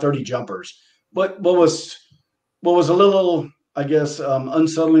 25, 30 jumpers. But what was a little, I guess,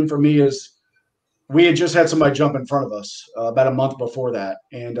 unsettling for me is we had just had somebody jump in front of us about a month before that.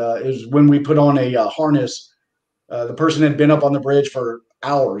 And it was when we put on a harness. The person had been up on the bridge for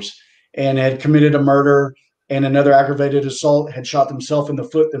hours and had committed a murder and another aggravated assault, had shot themselves in the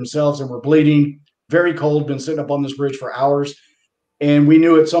foot themselves, and were bleeding, very cold, been sitting up on this bridge for hours. And we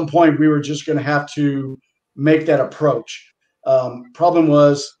knew at some point we were just going to have to make that approach. Problem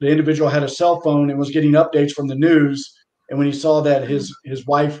was, the individual had a cell phone and was getting updates from the news. And when he saw that his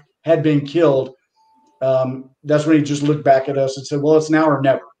wife had been killed, that's when he just looked back at us and said, well, it's now or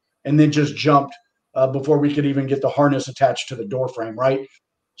never. And then just jumped before we could even get the harness attached to the door frame, right?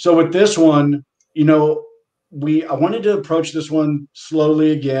 So with this one, you know, I wanted to approach this one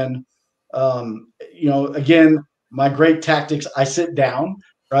slowly again. You know, again, my great tactics, I sit down,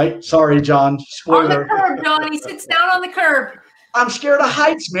 right? Sorry, John. Spoiler. On the curb, John. He sits down on the curb. I'm scared of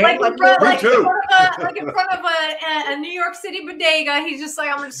heights, man. Like in front of a New York City bodega. He's just like,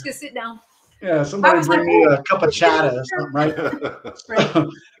 I'm just going to sit down. Yeah, somebody bring me a cup of chata or something, right?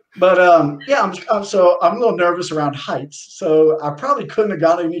 But yeah, I'm a little nervous around heights, so I probably couldn't have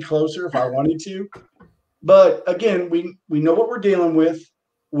got any closer if I wanted to. But again, we know what we're dealing with.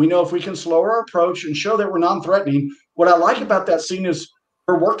 We know if we can slow our approach and show that we're non-threatening. What I like about that scene is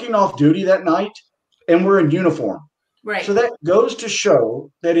we're working off duty that night, and we're in uniform. Right. So that goes to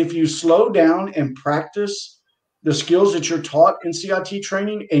show that if you slow down and practice the skills that you're taught in CIT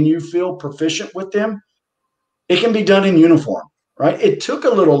training and you feel proficient with them, it can be done in uniform, right? It took a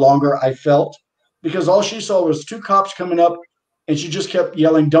little longer, I felt, because all she saw was two cops coming up and she just kept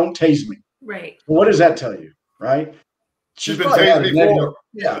yelling, "Don't tase me." Right. Well, what does that tell you, right? She's been probably had tased a negative, before.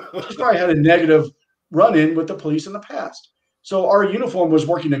 yeah, she's probably had a negative run-in with the police in the past. So our uniform was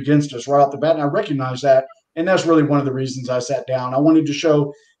working against us right off the bat, and I recognize that. And that's really one of the reasons I sat down. I wanted to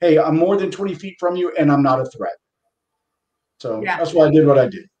show, hey, I'm more than 20 feet from you, and I'm not a threat. So that's why I did what I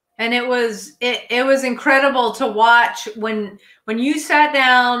did. And it was incredible to watch when you sat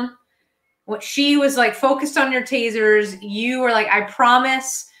down. What she was like focused on your tasers. You were like, I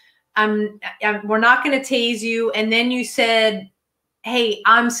promise, we're not going to tase you. And then you said, hey,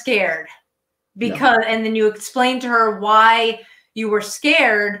 I'm scared because, and then you explained to her why you were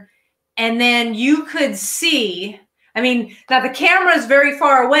scared. And then you could see, I mean, now the camera is very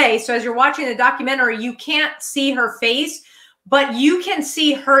far away. So as you're watching the documentary, you can't see her face, but you can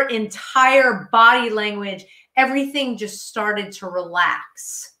see her entire body language. Everything just started to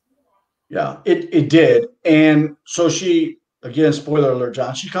relax. Yeah, it did. And so she, again, spoiler alert,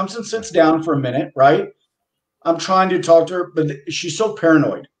 John, she comes and sits down for a minute, right? I'm trying to talk to her, but she's so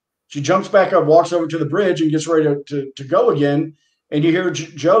paranoid. She jumps back up, walks over to the bridge and gets ready to go again. And you hear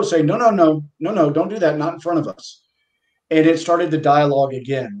Joe say, no, don't do that. Not in front of us. And it started the dialogue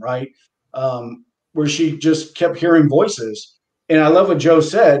again, right? Where she just kept hearing voices. And I love what Joe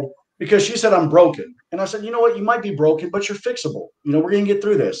said, because she said, I'm broken. And I said, you know what? You might be broken, but you're fixable. You know, we're going to get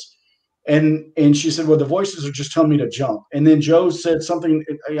through this. And she said, well, the voices are just telling me to jump. And then Joe said something,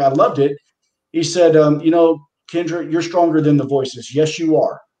 I loved it. He said, you know, Kendra, you're stronger than the voices. Yes, you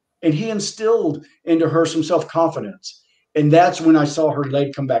are. And he instilled into her some self-confidence. And that's when I saw her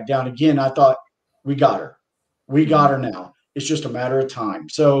leg come back down again. I thought, we got her. We got her now. It's just a matter of time.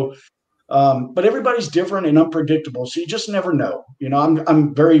 So, but everybody's different and unpredictable. So you just never know. You know,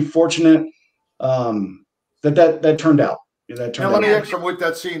 I'm very fortunate that turned out. Now, let me ask you with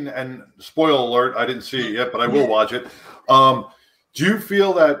that scene, and spoiler alert, I didn't see it yet, but I will watch it. Do you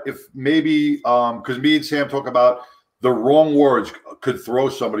feel that if maybe, because me and Sam talk about the wrong words could throw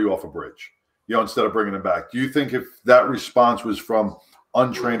somebody off a bridge, you know, instead of bringing them back? Do you think if that response was from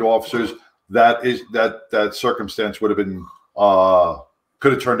untrained officers, that circumstance would have been,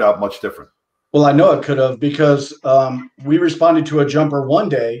 could have turned out much different? Well, I know it could have, because we responded to a jumper one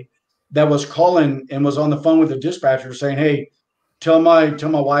day that was calling and was on the phone with the dispatcher saying, hey, tell my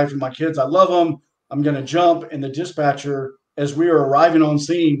wife and my kids I love them. I'm going to jump. And the dispatcher, as we were arriving on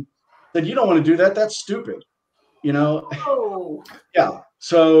scene, said, you don't want to do that. That's stupid. You know? Oh. Yeah.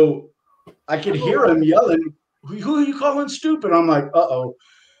 So I could hear him yelling, who are you calling stupid? I'm like, uh-oh.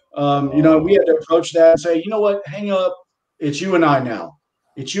 You know, we had to approach that and say, you know what? Hang up. It's you and I now.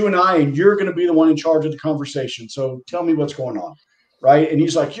 It's you and I, and you're going to be the one in charge of the conversation. So tell me what's going on. Right. And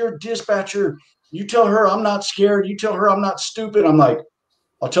he's like, you're a dispatcher. You tell her I'm not scared. You tell her I'm not stupid. I'm like,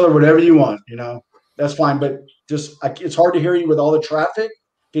 I'll tell her whatever you want. You know, that's fine. But just, it's hard to hear you with all the traffic.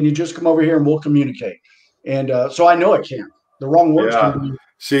 Can you just come over here and we'll communicate? And so I know it can. The wrong words can be.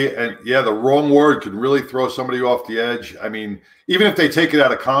 See, and the wrong word could really throw somebody off the edge. I mean, even if they take it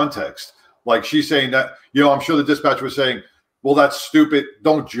out of context, like she's saying that, you know, I'm sure the dispatcher was saying, well, that's stupid.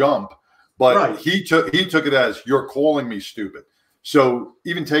 Don't jump. But he took it as, you're calling me stupid. So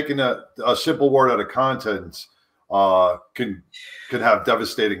even taking a simple word out of context can have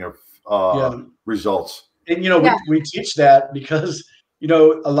devastating results. And, you know, we teach that because, you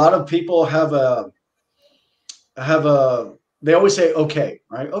know, a lot of people they always say, okay,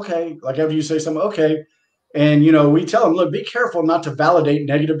 right? Okay. Like after you say something, okay. And, you know, we tell them, look, be careful not to validate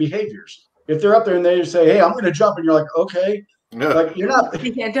negative behaviors. If they're up there and they say, hey, I'm going to jump, and you're like, okay. Like you're not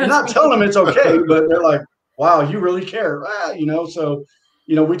telling them it's okay, but they're like, wow, you really care. You know, so,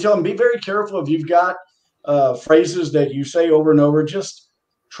 you know, we tell them, be very careful if you've got phrases that you say over and over. Just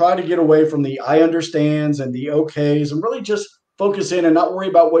try to get away from the I understands and the okays and really just focus in and not worry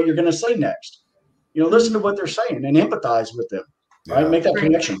about what you're going to say next. You know, listen to what they're saying and empathize with them, right? Make that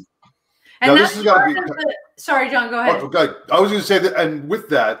connection. And now, this has got to be. Sorry, John, go ahead. Okay. I was going to say that, and with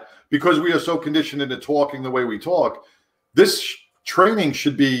that, because we are so conditioned into talking the way we talk, this training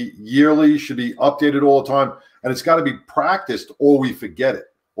should be yearly, should be updated all the time, and it's got to be practiced, or we forget it,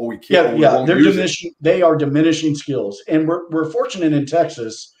 or we can't. They are diminishing skills, and we're fortunate in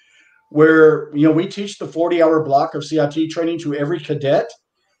Texas, where you know we teach the 40-hour block of CIT training to every cadet,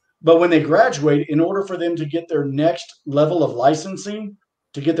 but when they graduate, in order for them to get their next level of licensing,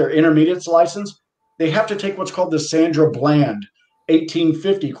 to get their intermediate's license, they have to take what's called the Sandra Bland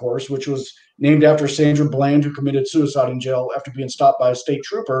 1850 course, which was named after Sandra Bland, who committed suicide in jail after being stopped by a state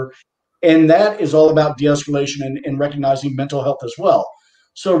trooper. And that is all about de-escalation and recognizing mental health as well.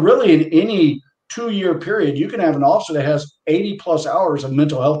 So really in any 2-year period, you can have an officer that has 80 plus hours of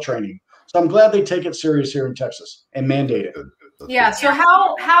mental health training. So I'm glad they take it serious here in Texas and mandate it. Yeah. So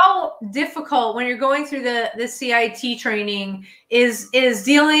how difficult when you're going through the CIT training is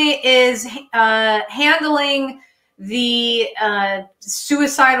handling the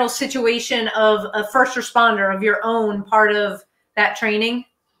suicidal situation of a first responder of your own part of that training?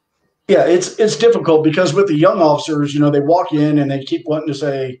 Yeah, it's difficult because with the young officers, they walk in and they keep wanting to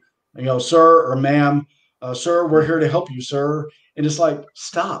say, sir or ma'am, sir, we're here to help you, sir. And it's like,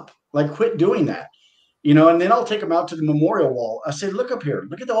 stop, like, quit doing that. And then I'll take them out to the memorial wall. I say, look up here,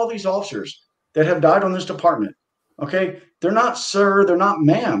 look at all these officers that have died on this department. Okay. They're not sir, they're not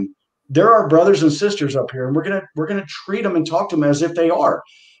ma'am. They're our brothers and sisters up here. And we're gonna treat them and talk to them as if they are.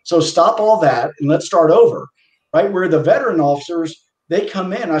 So stop all that and let's start over. Right. Where the veteran officers, they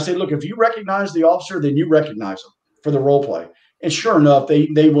come in. I say, look, if you recognize the officer, then you recognize them for the role play. And sure enough,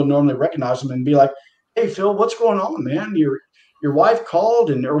 they will normally recognize them and be like, hey, Phil, what's going on, man? Your wife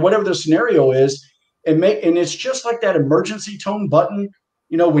called or whatever the scenario is. And it's just like that emergency tone button.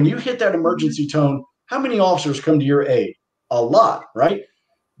 When you hit that emergency tone, how many officers come to your aid? A lot, right?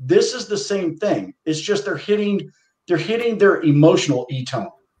 This is the same thing. It's just they're hitting their emotional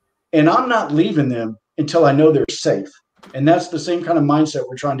E-tone. And I'm not leaving them until I know they're safe. And that's the same kind of mindset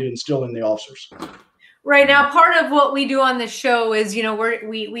we're trying to instill in the officers. Right. Now, part of what we do on this show is,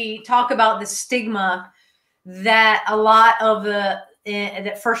 we talk about the stigma that a lot of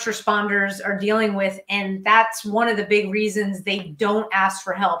that first responders are dealing with. And that's one of the big reasons they don't ask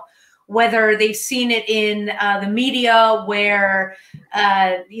for help, whether they've seen it in the media where,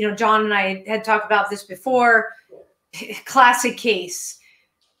 John and I had talked about this before. Classic case.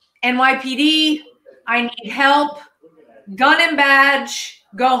 NYPD, I need help. Gun and badge,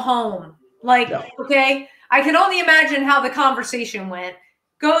 go home. Okay, I can only imagine how the conversation went.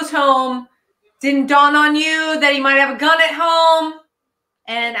 Goes home, didn't dawn on you that he might have a gun at home,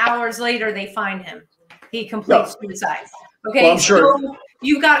 and hours later they find him. He completes suicide. Okay, well, I'm sure. So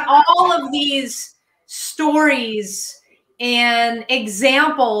you've got all of these stories and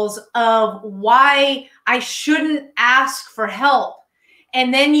examples of why I shouldn't ask for help.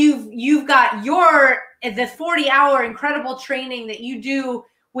 And then you've got the 40-hour incredible training that you do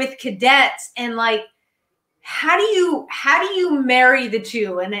with cadets, and how do you marry the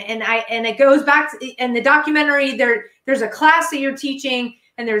two? And it goes back to, in the documentary, there's a class that you're teaching,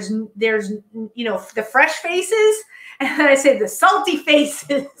 and there's the fresh faces, and I say the salty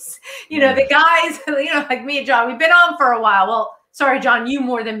faces, the guys, like me and John, we've been on for a while. Well, sorry, John, you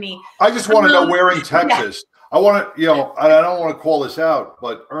more than me. I just want to know where in Texas. Yeah. I want to, I don't want to call this out,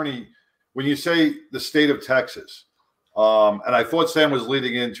 but Ernie, when you say the state of Texas, and I thought Sam was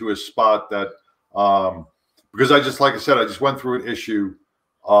leading into a spot that, because like I said, I just went through an issue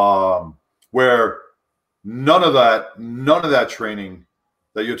where none of that training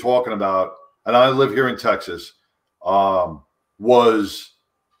that you're talking about, and I live here in Texas, was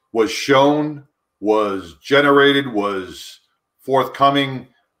shown, was generated, was forthcoming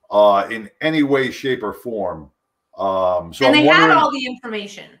in any way, shape, or form. So and they had all the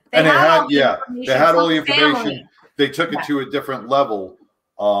information. They had all the information. They took it to a different level.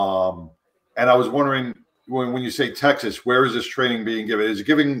 And I was wondering, when you say Texas, where is this training being given? Is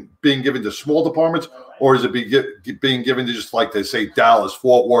it being given to small departments, or is it being given to just like they say Dallas,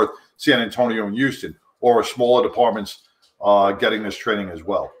 Fort Worth, San Antonio, and Houston, or smaller departments getting this training as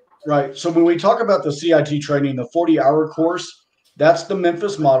well? Right. So when we talk about the CIT training, the 40-hour course, that's the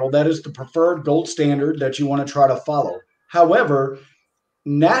Memphis model. That is the preferred gold standard that you want to try to follow. However,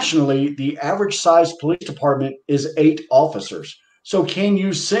 nationally, the average size police department is 8 officers. So can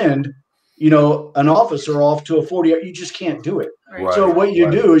you send, an officer off to a 40? You just can't do it. Right. So what you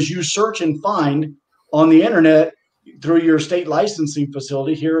do is you search and find on the internet through your state licensing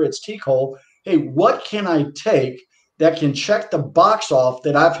facility. Here it's TCOL. Hey, what can I take that can check the box off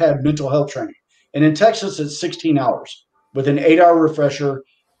that I've had mental health training? And in Texas, it's 16 hours with an 8-hour refresher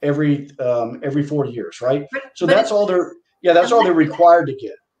every 4 years, right? So that's all they're required to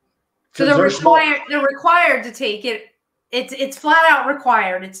get. So they're required to take it. It's flat out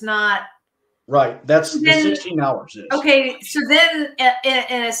required. It's not right. That's the 16 hours is. Okay, so then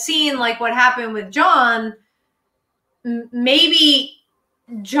in a scene like what happened with John, maybe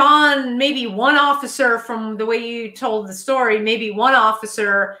one officer, from the way you told the story, maybe one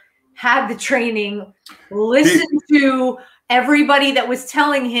officer had the training, listened to everybody that was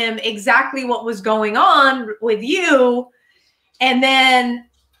telling him exactly what was going on with you. And then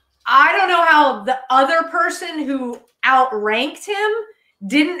I don't know how the other person who outranked him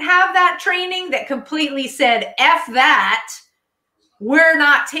didn't have that training, that completely said, F that, we're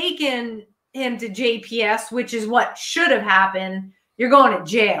not taking him to JPS, which is what should have happened. You're going to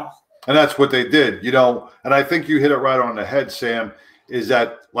jail. And that's what they did, you know. And I think you hit it right on the head, Sam, is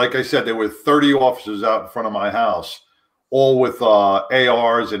that, like I said, there were 30 officers out in front of my house, all with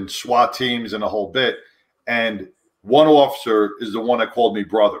ARs and SWAT teams and a whole bit. And one officer is the one that called me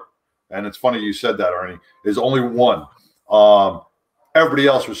brother. And it's funny you said that, Ernie. There's only one. Everybody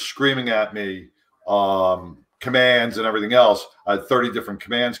else was screaming at me, commands and everything else. I had 30 different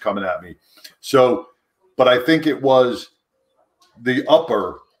commands coming at me. So, but I think it was the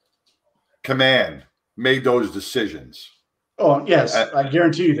upper command made those decisions. Oh, yes. I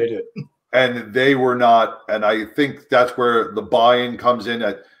guarantee you they did. And they were not. And I think that's where the buy-in comes in,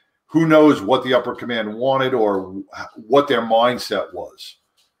 that who knows what the upper command wanted or what their mindset was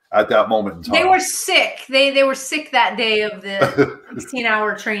at that moment in time. They were sick. They were sick that day of the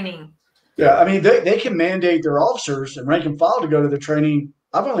 16-hour training. Yeah, I mean, they can mandate their officers and rank and file to go to the training.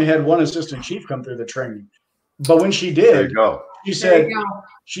 I've only had one assistant chief come through the training. But when she did, there you go.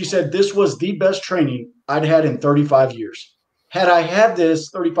 She said this was the best training I'd had in 35 years. Had I had this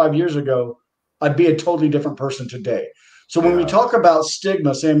 35 years ago, I'd be a totally different person today. So when we talk about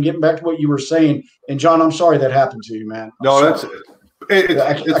stigma, Sam, getting back to what you were saying, and John, I'm sorry that happened to you, man.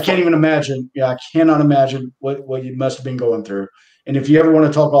 I can't even imagine. Yeah, I cannot imagine what you must have been going through. And if you ever want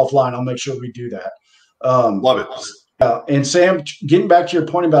to talk offline, I'll make sure we do that. Love it. And Sam, getting back to your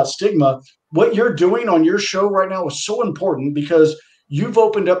point about stigma, what you're doing on your show right now is so important because you've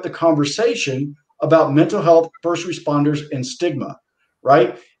opened up the conversation about mental health, first responders, and stigma,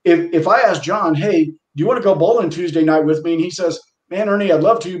 right? If I ask John, hey, do you want to go bowling Tuesday night with me? And he says, man, Ernie, I'd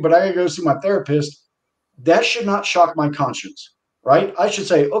love to, but I got to go see my therapist. That should not shock my conscience, right? I should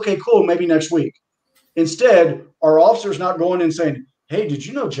say, okay, cool, maybe next week. Instead, our officer's not going and saying, hey, did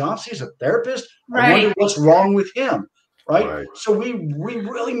you know John sees a therapist? Right. I wonder what's wrong with him, right? So we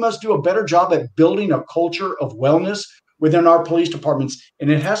really must do a better job at building a culture of wellness within our police departments. And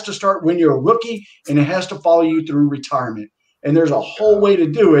it has to start when you're a rookie, and it has to follow you through retirement. And there's a whole way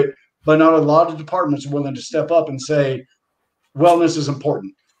to do it, but not a lot of departments are willing to step up and say, wellness is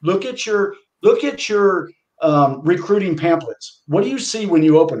important. Look at your recruiting pamphlets. What do you see when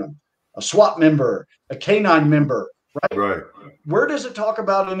you open them? A SWAT member, a K-9 member, right? Right. Where does it talk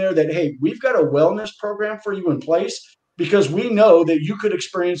about in there that, hey, we've got a wellness program for you in place because we know that you could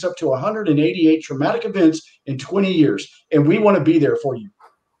experience up to 188 traumatic events in 20 years, and we want to be there for you.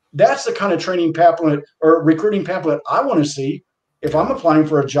 That's the kind of training pamphlet or recruiting pamphlet I want to see. If I'm applying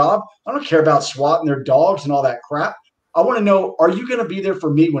for a job, I don't care about SWAT and their dogs and all that crap. I want to know, are you going to be there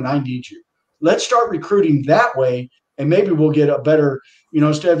for me when I need you? Let's start recruiting that way, and maybe we'll get a better,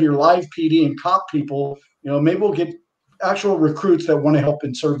 instead of your live PD and cop people, maybe we'll get actual recruits that want to help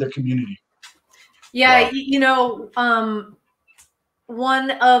and serve their community. Yeah,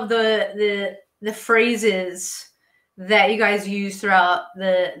 one of the phrases that you guys use throughout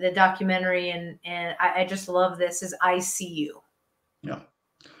the documentary, and I just love this, is "I see you."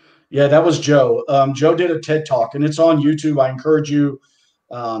 Yeah, that was Joe. Joe did a TED Talk, and it's on YouTube. I encourage you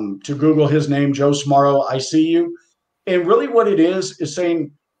to Google his name, Joe Smaro, I see you. And really what it is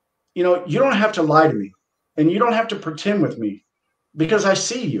saying, you don't have to lie to me, and you don't have to pretend with me, because I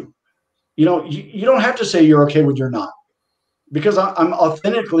see you. You don't have to say you're okay when you're not, because I'm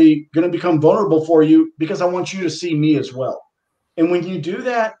authentically going to become vulnerable for you, because I want you to see me as well. And when you do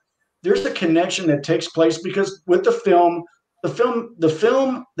that, there's a connection that takes place, because with the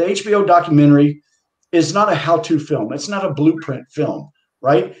HBO documentary is not a how-to film. It's not a blueprint film,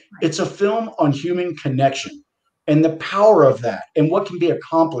 right? It's a film on human connection and the power of that and what can be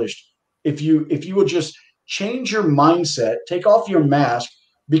accomplished if you would just change your mindset, take off your mask,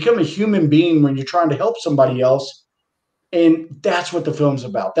 become a human being when you're trying to help somebody else. And that's what the film's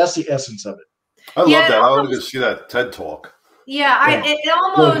about. That's the essence of it. I love that. I want to see that TED Talk. Yeah, it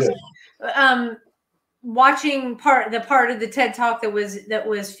almost watching part of the TED Talk that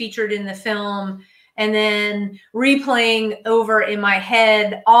was featured in the film, and then replaying over in my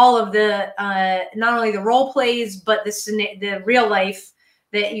head all of the not only the role plays, but the real life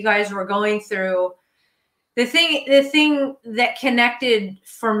that you guys were going through. The thing that connected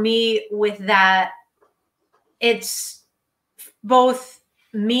for me with that, it's both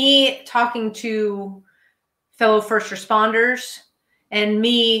me talking to fellow first responders and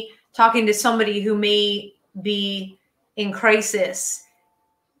me talking to somebody who may be in crisis.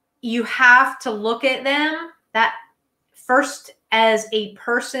 You have to look at them that first as a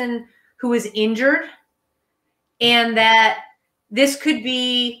person who is injured, and that this could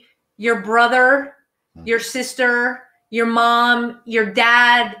be your brother, your sister, your mom, your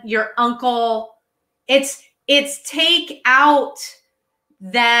dad, your uncle. It's take out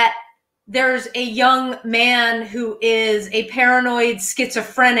that there's a young man who is a paranoid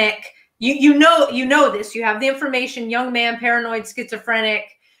schizophrenic. You know this. You have the information, young man, paranoid schizophrenic.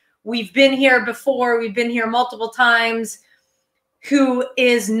 We've been here before. We've been here multiple times. Who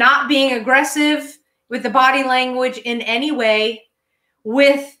is not being aggressive with the body language in any way,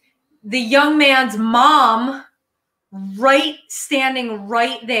 with the young man's mom standing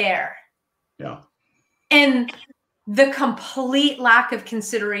right there. Yeah. And the complete lack of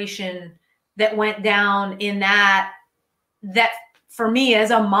consideration that went down in that for me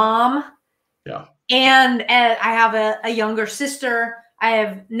as a mom. Yeah. And I have a younger sister. I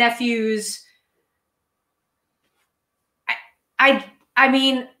have nephews. I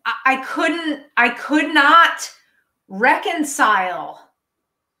mean, I could not reconcile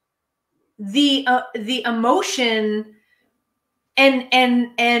the emotion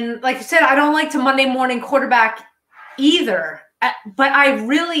and like I said, I don't like to Monday morning quarterback either. But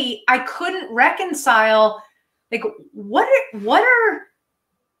I couldn't reconcile, like, what are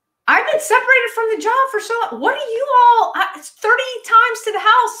I've been separated from the job for so long. What are you all, it's 30 times to the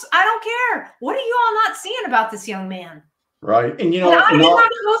house. I don't care. What are you all not seeing about this young man? Right. And, and I did not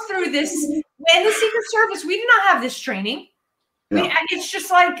go through this. In the Secret Service, we do not have this training. Yeah. It's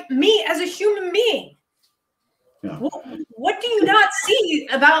just like me as a human being. Yeah. What do you not see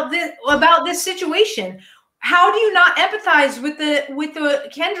about this situation? How do you not empathize with the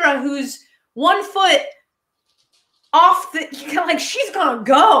Kendra who's 1 foot off the, like, she's gonna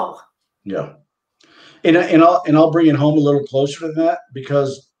go. Yeah. And I'll bring it home a little closer to that,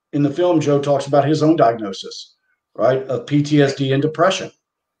 because in the film, Joe talks about his own diagnosis, right, of PTSD and depression,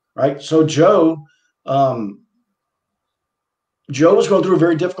 right? So Joe was going through a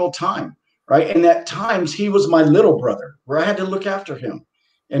very difficult time, right? And at times he was my little brother, where I had to look after him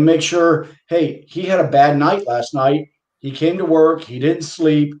and make sure, hey, he had a bad night last night. He came to work. He didn't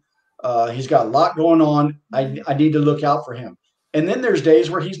sleep. He's got a lot going on. I need to look out for him. And then there's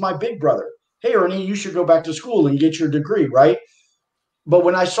days where he's my big brother. Hey, Ernie, you should go back to school and get your degree, right? But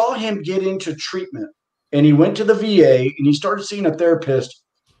when I saw him get into treatment and he went to the VA and he started seeing a therapist,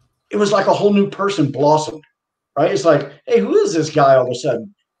 it was like a whole new person blossomed, right? It's like, hey, who is this guy all of a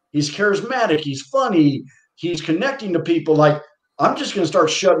sudden? He's charismatic. He's funny. He's connecting to people. Like, I'm just going to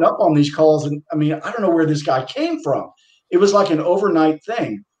start shutting up on these calls. And I mean, I don't know where this guy came from. It was like an overnight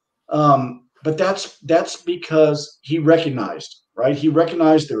thing. But that's because he recognized, right? He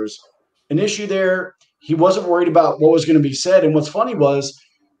recognized there was an issue there. He wasn't worried about what was going to be said. And what's funny was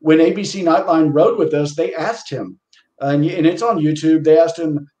when ABC Nightline rode with us, they asked him, and it's on YouTube, they asked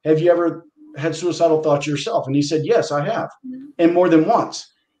him, have you ever had suicidal thoughts yourself? And he said, yes, I have. And more than once.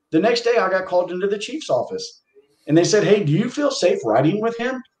 The next day I got called into the chief's office and they said, hey, do you feel safe riding with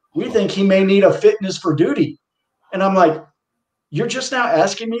him? We think he may need a fitness for duty. And I'm like, you're just now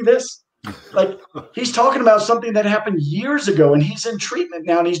asking me this? Like, he's talking about something that happened years ago and he's in treatment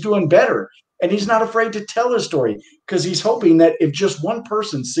now and he's doing better. And he's not afraid to tell his story because he's hoping that if just one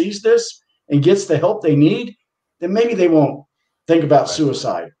person sees this and gets the help they need, then maybe they won't think about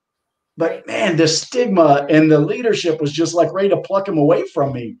suicide. But man, the stigma and the leadership was just like ready to pluck him away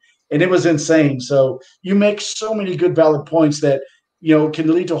from me. And it was insane. So you make so many good, valid points that,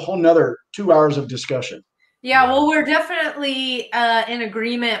 can lead to a whole nother 2 hours of discussion. Yeah, well, we're definitely in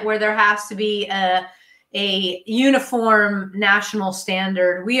agreement where there has to be a uniform national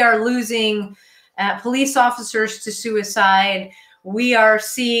standard. We are losing police officers to suicide. We are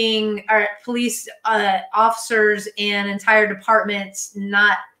seeing our police officers and entire departments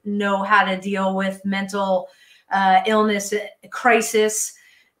not know how to deal with mental illness crisis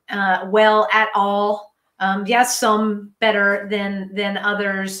well at all. Yes, some better than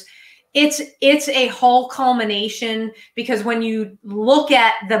others. It's a whole culmination, because when you look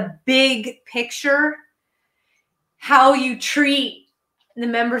at the big picture, how you treat the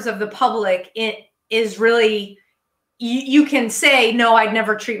members of the public, it is really, you can say, no, I'd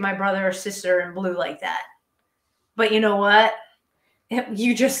never treat my brother or sister in blue like that. But you know what?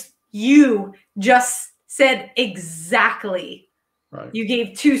 You just said exactly. Right. You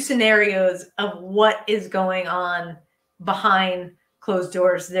gave 2 scenarios of what is going on behind closed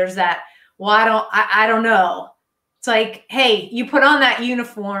doors. There's that, well, I don't know. It's like, hey, you put on that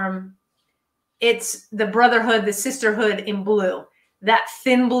uniform. It's the brotherhood, the sisterhood in blue, that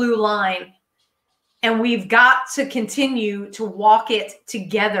thin blue line. And we've got to continue to walk it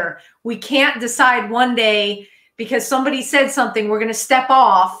together. We can't decide one day because somebody said something, we're going to step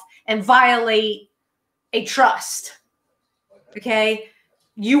off and violate a trust. Okay?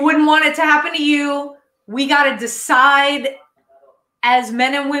 You wouldn't want it to happen to you. We got to decide as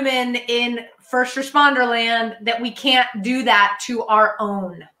men and women in first responder land that we can't do that to our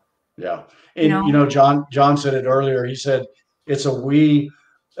own. Yeah. And, John said it earlier. He said, it's a we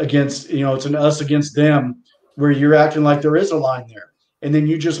against, it's an us against them, where you're acting like there is a line there. And then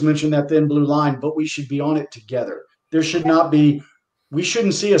you just mentioned that thin blue line, but we should be on it together. There should not be, we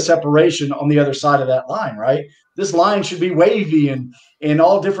shouldn't see a separation on the other side of that line, right? This line should be wavy and in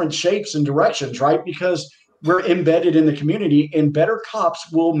all different shapes and directions, right? Because we're embedded in the community, and better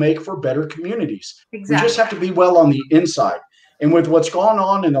cops will make for better communities. Exactly. We just have to be well on the inside. And with what's gone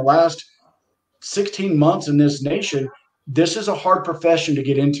on in the last 16 months in this nation, this is a hard profession to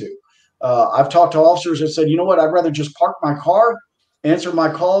get into. I've talked to officers that said, you know what, I'd rather just park my car, answer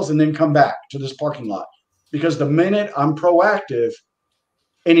my calls, and then come back to this parking lot. Because the minute I'm proactive,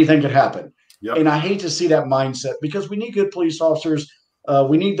 anything could happen. Yep. And I hate to see that mindset, because we need good police officers.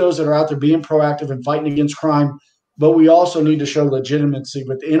 We need those that are out there being proactive and fighting against crime. But we also need to show legitimacy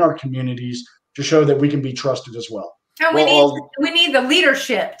within our communities to show that we can be trusted as well. And we need the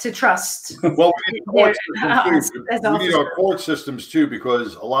leadership to trust. Well, we need our court systems too,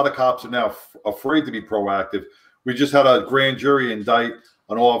 because a lot of cops are now afraid to be proactive. We just had a grand jury indict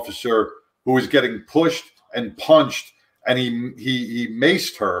an officer who was getting pushed and punched, and he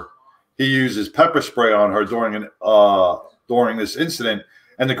maced her. He uses pepper spray on her during this incident,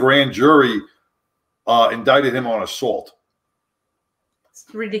 and the grand jury indicted him on assault.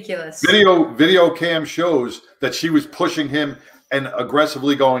 Ridiculous. Video cam shows that she was pushing him and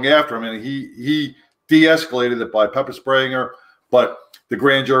aggressively going after him, and he de-escalated it by pepper spraying her. But the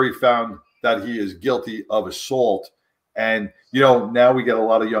grand jury found that he is guilty of assault, and now we get a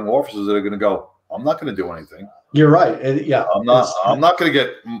lot of young officers that are going to go, I'm not going to do anything. You're right. Yeah, I'm not going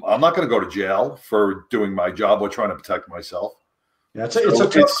to go to jail for doing my job or trying to protect myself. Yeah, it's a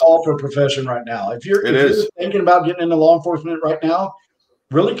tough call for a profession right now. If you're thinking about getting into law enforcement right now,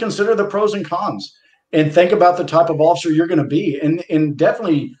 really consider the pros and cons, and think about the type of officer you're going to be, and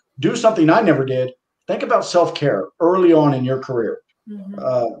definitely do something I never did. Think about self-care early on in your career,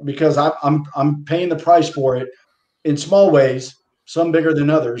 because I'm paying the price for it in small ways, some bigger than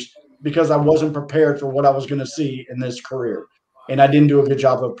others, because I wasn't prepared for what I was going to see in this career, and I didn't do a good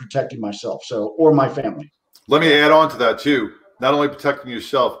job of protecting myself, or my family. Let me add on to that too. Not only protecting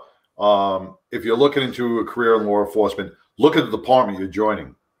yourself, if you're looking into a career in law enforcement, look at the department you're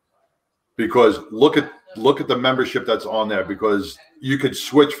joining, because look at the membership that's on there, because you could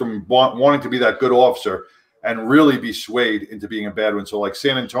switch from wanting to be that good officer and really be swayed into being a bad one. So like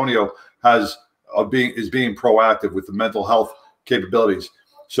San Antonio is being proactive with the mental health capabilities.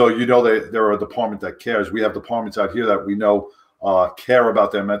 So they're a department that cares. We have departments out here that we know care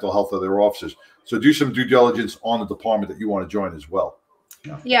about their mental health of their officers. So do some due diligence on the department that you want to join as well.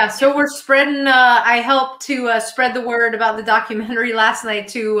 Yeah, so we're spreading. I helped to spread the word about the documentary last night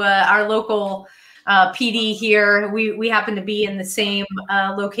to our local PD here. We happened to be in the same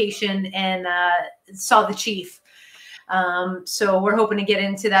location and saw the chief. So we're hoping to get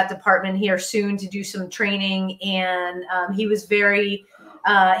into that department here soon to do some training. And he was he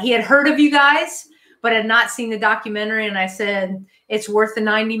had heard of you guys, but had not seen the documentary. And I said, it's worth the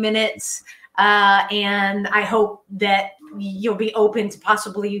 90 minutes. And I hope that you'll be open to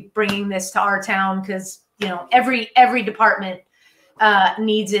possibly bringing this to our town, because every department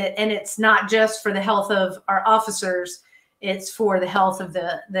needs it, and it's not just for the health of our officers, it's for the health of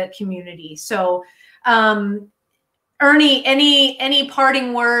the community. So Ernie, any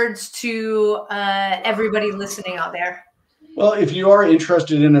parting words to everybody listening out there? Well, if you are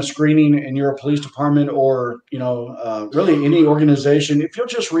interested in a screening and you're a police department, or really any organization, if you'll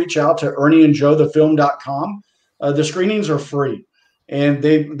just reach out to ErnieandJoeTheFilm.com. The screenings are free, and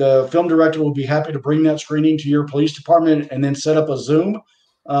the film director will be happy to bring that screening to your police department and then set up a Zoom.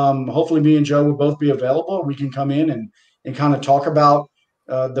 Hopefully me and Joe will both be available. We can come in and kind of talk about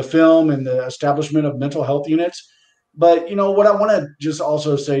the film and the establishment of mental health units. But what I want to just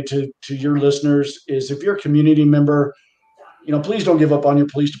also say to your listeners is, if you're a community member, please don't give up on your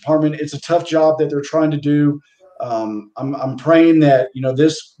police department. It's a tough job that they're trying to do. I'm praying that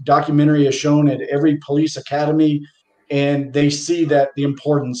this documentary is shown at every police academy, and they see that the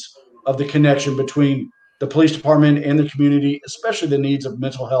importance of the connection between the police department and the community, especially the needs of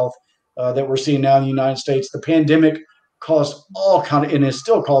mental health that we're seeing now in the United States. The pandemic caused and is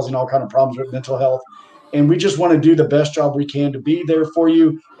still causing all kind of problems with mental health, and we just want to do the best job we can to be there for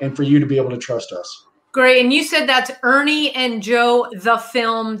you and for you to be able to trust us. Great. And you said that's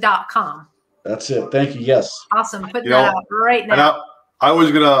ErnieandJoeTheFilm.com. That's it. Thank you. Yes. Awesome. Put that out right now. I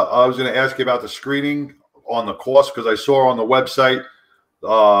was gonna ask you about the screening on the cost, because I saw on the website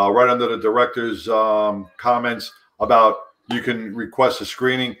right under the director's comments about you can request a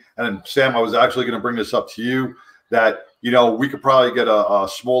screening. And Sam, I was actually going to bring this up to you, that we could probably get a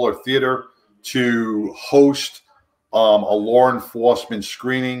smaller theater to host a law enforcement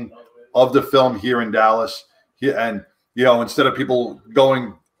screening of the film here in Dallas. And instead of people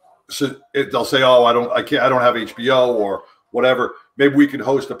going, they'll say, "Oh, I don't have HBO or whatever." Maybe we could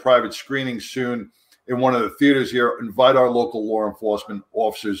host a private screening soon in one of the theaters here. Invite our local law enforcement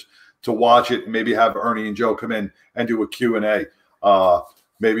officers to watch it, and maybe have Ernie and Joe come in and do a Q&A.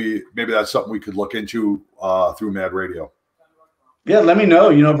 Maybe that's something we could look into through Mad Radio. Yeah, let me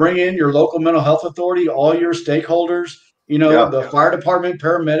know. Bring in your local mental health authority, all your stakeholders. The fire department,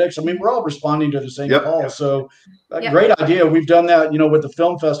 paramedics. I mean, we're all responding to the same call. So, great idea. We've done that. With the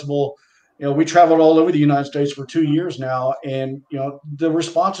film festival. We traveled all over the United States for 2 years now, and the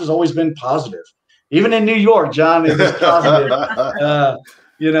response has always been positive. Even in New York, John, it was positive. And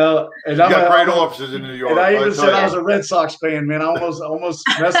you got great offices in New York. And I even said I was a Red Sox fan, man. I almost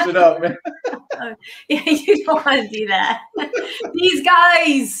messed it up, man. Yeah, you don't want to do that. These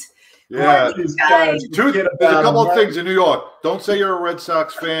guys. Yeah. These guys. There's a couple of things in New York. Don't say you're a Red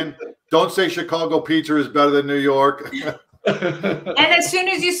Sox fan. Don't say Chicago pizza is better than New York. And as soon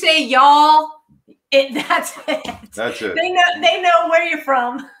as you say y'all, that's it. That's it. They know where you're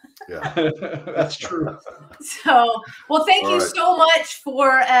from. Yeah, that's true. So, well, thank you so much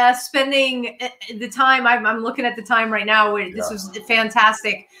for spending the time. I'm looking at the time right now. This was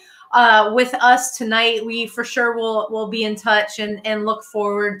fantastic with us tonight. We for sure will be in touch and look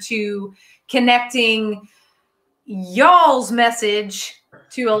forward to connecting y'all's message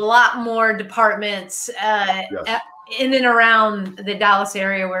to a lot more departments in and around the Dallas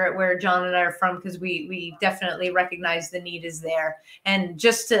area where John and I are from, because we definitely recognize the need is there. And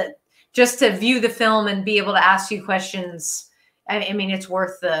just to view the film and be able to ask you questions, I mean, it's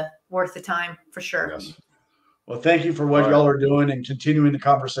worth the time for sure. Yes. Well, thank you for what y'all are doing and continuing the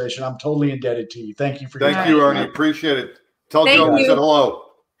conversation. I'm totally indebted to you. Thank you for your time. Thank you, Ernie. Appreciate it. Tell Joe we said hello.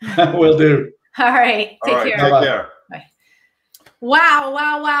 Will do. All right. Take care. Take care.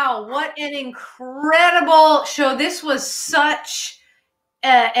 Wow. What an incredible show. This was such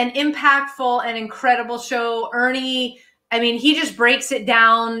an impactful and incredible show. Ernie, I mean, he just breaks it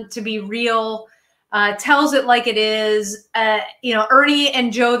down to be real, tells it like it is. Ernie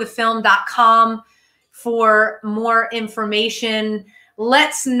and Joe, thefilm.com for more information.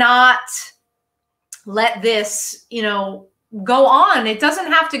 Let's not let this, go on. It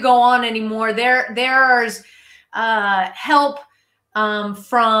doesn't have to go on anymore. There's help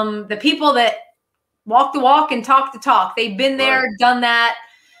from the people that walk the walk and talk the talk. They've been there, done that.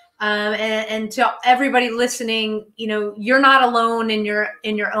 And to everybody listening, you're not alone in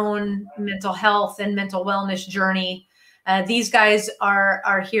your own mental health and mental wellness journey. These guys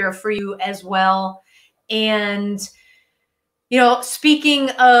are here for you as well. And, speaking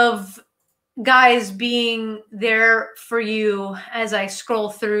of guys being there for you, as I scroll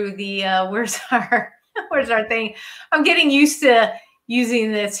through the, where's our thing? I'm getting used to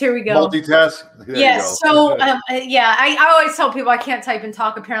using this. Here we go. Multitask. Yes. So, I always tell people I can't type and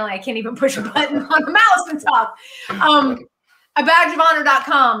talk. Apparently I can't even push a button on a mouse and talk. A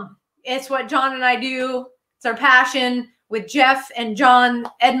badgeofhonor.com. It's what John and I do. It's our passion. With Jeff and John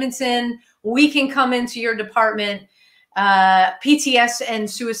Edmondson, we can come into your department, PTS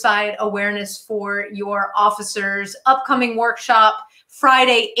and suicide awareness for your officers. Upcoming workshop,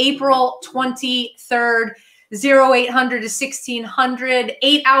 Friday, April 23rd, 0800 to 1600.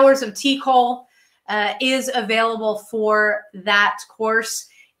 8 hours of TCOL is available for that course.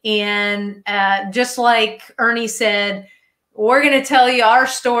 And just like Ernie said, we're going to tell you our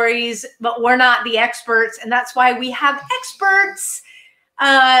stories, but we're not the experts. And that's why we have experts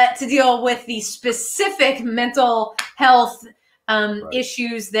to deal with the specific mental health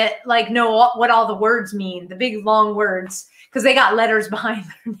issues that know what all the words mean, the big long words, because they got letters behind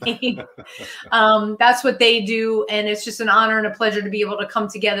their name. That's what they do. And it's just an honor and a pleasure to be able to come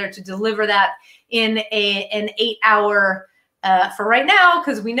together to deliver that in an 8 hour for right now,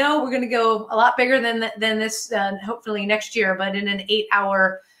 because we know we're going to go a lot bigger than this, hopefully next year, but in an 8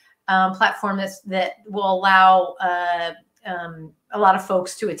 hour platform that will allow a lot of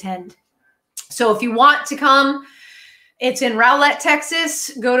folks to attend. So if you want to come, it's in Rowlett,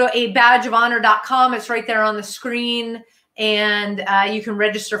 Texas. Go to abadgeofhonor.com. It's right there on the screen, and you can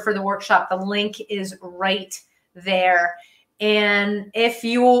register for the workshop. The link is right there. And if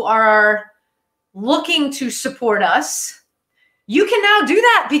you are looking to support us, you can now do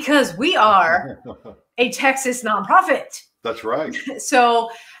that because we are a Texas nonprofit. That's right.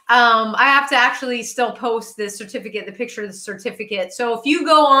 So I have to actually still post the certificate, the picture of the certificate. So if you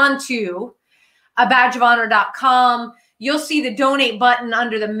go on to abadgeofhonor.com, you'll see the donate button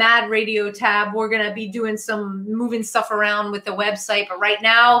under the Mad Radio tab. We're going to be doing some moving stuff around with the website. But right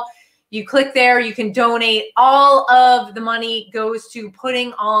now, you click there, you can donate. All of the money goes to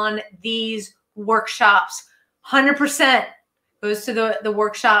putting on these workshops. 100% goes to the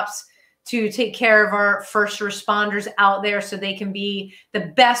workshops to take care of our first responders out there so they can be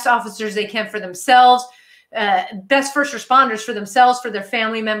the best officers they can for themselves, best first responders for themselves, for their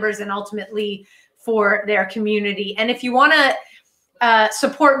family members, and ultimately for their community. And if you want to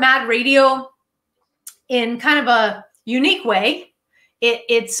support Mad Radio in kind of a unique way,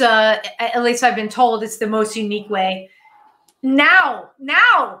 it's at least I've been told it's the most unique way. Now,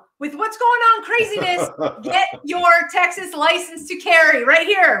 with what's going on craziness, get your Texas license to carry. Right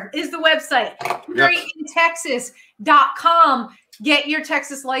here is the website, carryintexas.com. Get your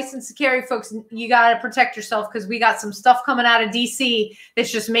Texas license to carry, folks. You got to protect yourself because we got some stuff coming out of DC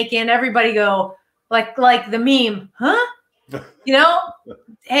that's just making everybody go like the meme, huh? You know,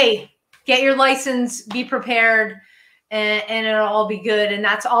 hey, get your license, be prepared, and it'll all be good. And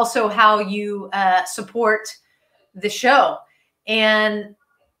that's also how you support the show. And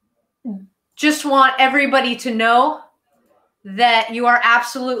just want everybody to know that you are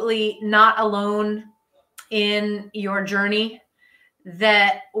absolutely not alone in your journey,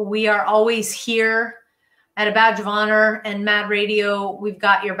 that we are always here at A Badge of Honor and Mad Radio. We've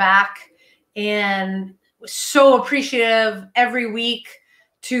got your back, and so appreciative every week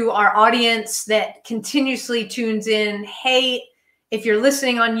to our audience that continuously tunes in. Hey, if you're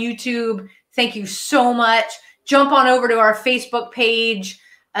listening on YouTube, thank you so much. Jump on over to our Facebook page,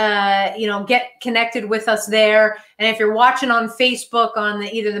 get connected with us there. And if you're watching on Facebook on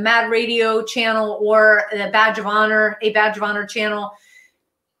either the Mad Radio channel or the Badge of Honor, A Badge of Honor channel,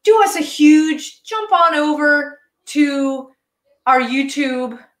 do us a huge jump on over to our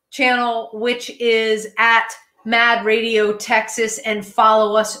YouTube channel, which is at Mad Radio Texas, and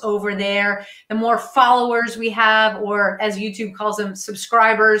follow us over there. The more followers we have, or as YouTube calls them,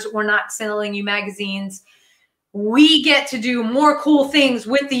 subscribers, we're not selling you magazines, we get to do more cool things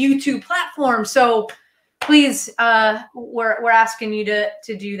with the YouTube platform. So please, we're asking you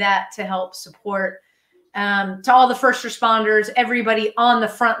to do that to help support. To all the first responders, everybody on the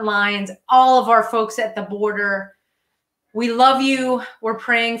front lines, all of our folks at the border, we love you. We're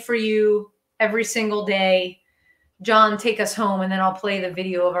praying for you every single day. John, take us home, and then I'll play the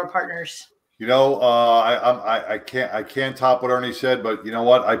video of our partners. You know, I can't top what Ernie said, but you know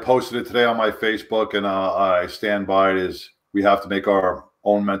what? I posted it today on my Facebook, and I stand by it. Is we have to make our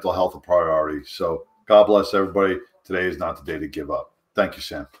own mental health a priority. So God bless everybody. Today is not the day to give up. Thank you,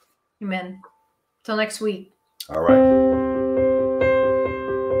 Sam. Amen. Till next week. All right.